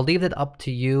I'll leave it up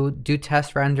to you. Do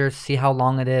test renders, see how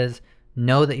long it is.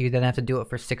 Know that you then have to do it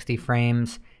for 60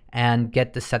 frames and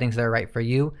get the settings that are right for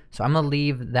you. So I'm gonna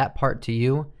leave that part to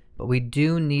you, but we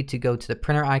do need to go to the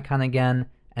printer icon again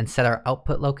and set our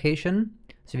output location.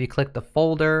 So if you click the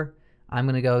folder, I'm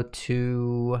gonna go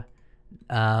to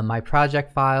my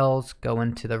project files, go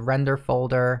into the render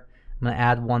folder. I'm gonna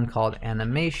add one called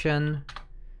animation,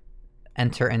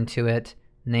 enter into it,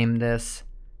 name this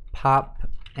pop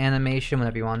animation,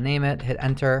 whatever you wanna name it, hit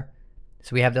enter.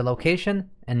 So we have the location,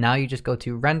 and now you just go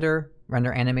to render,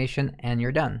 render animation, and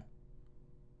you're done.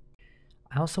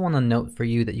 I also want to note for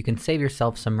you that you can save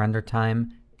yourself some render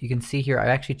time. You can see here I've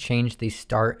actually changed the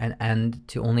start and end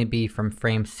to only be from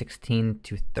frame 16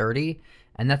 to 30,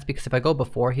 and that's because if I go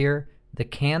before here, the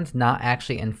can's not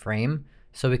actually in frame,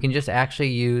 so we can just actually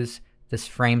use this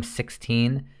frame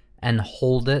 16 and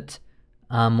hold it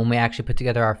when we actually put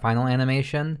together our final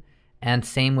animation. And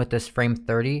same with this frame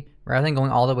 30. Rather than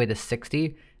going all the way to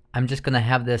 60, I'm just going to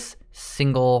have this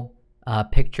single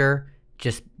picture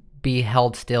just be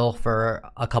held still for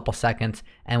a couple seconds,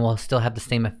 and we'll still have the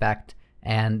same effect,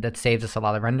 and that saves us a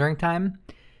lot of rendering time.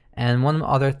 And one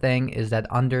other thing is that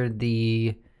under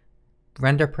the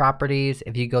render properties,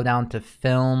 if you go down to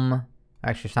film,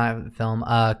 actually it's not film,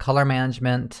 color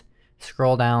management,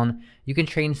 scroll down, you can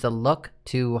change the look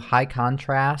to high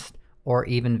contrast or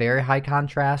even very high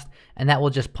contrast, and that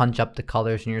will just punch up the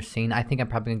colors in your scene. I think I'm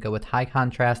probably gonna go with high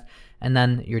contrast, and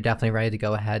then you're definitely ready to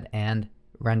go ahead and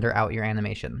render out your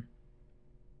animation.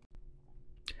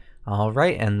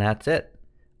 Alright, and that's it.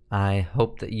 I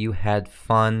hope that you had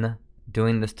fun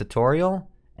doing this tutorial,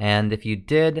 and if you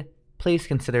did, please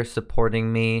consider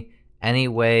supporting me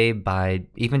anyway by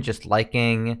even just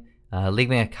liking,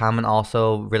 leaving a comment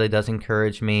also really does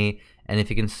encourage me, and if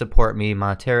you can support me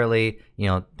monetarily,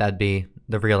 that'd be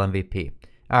the real MVP.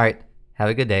 Alright, have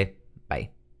a good day.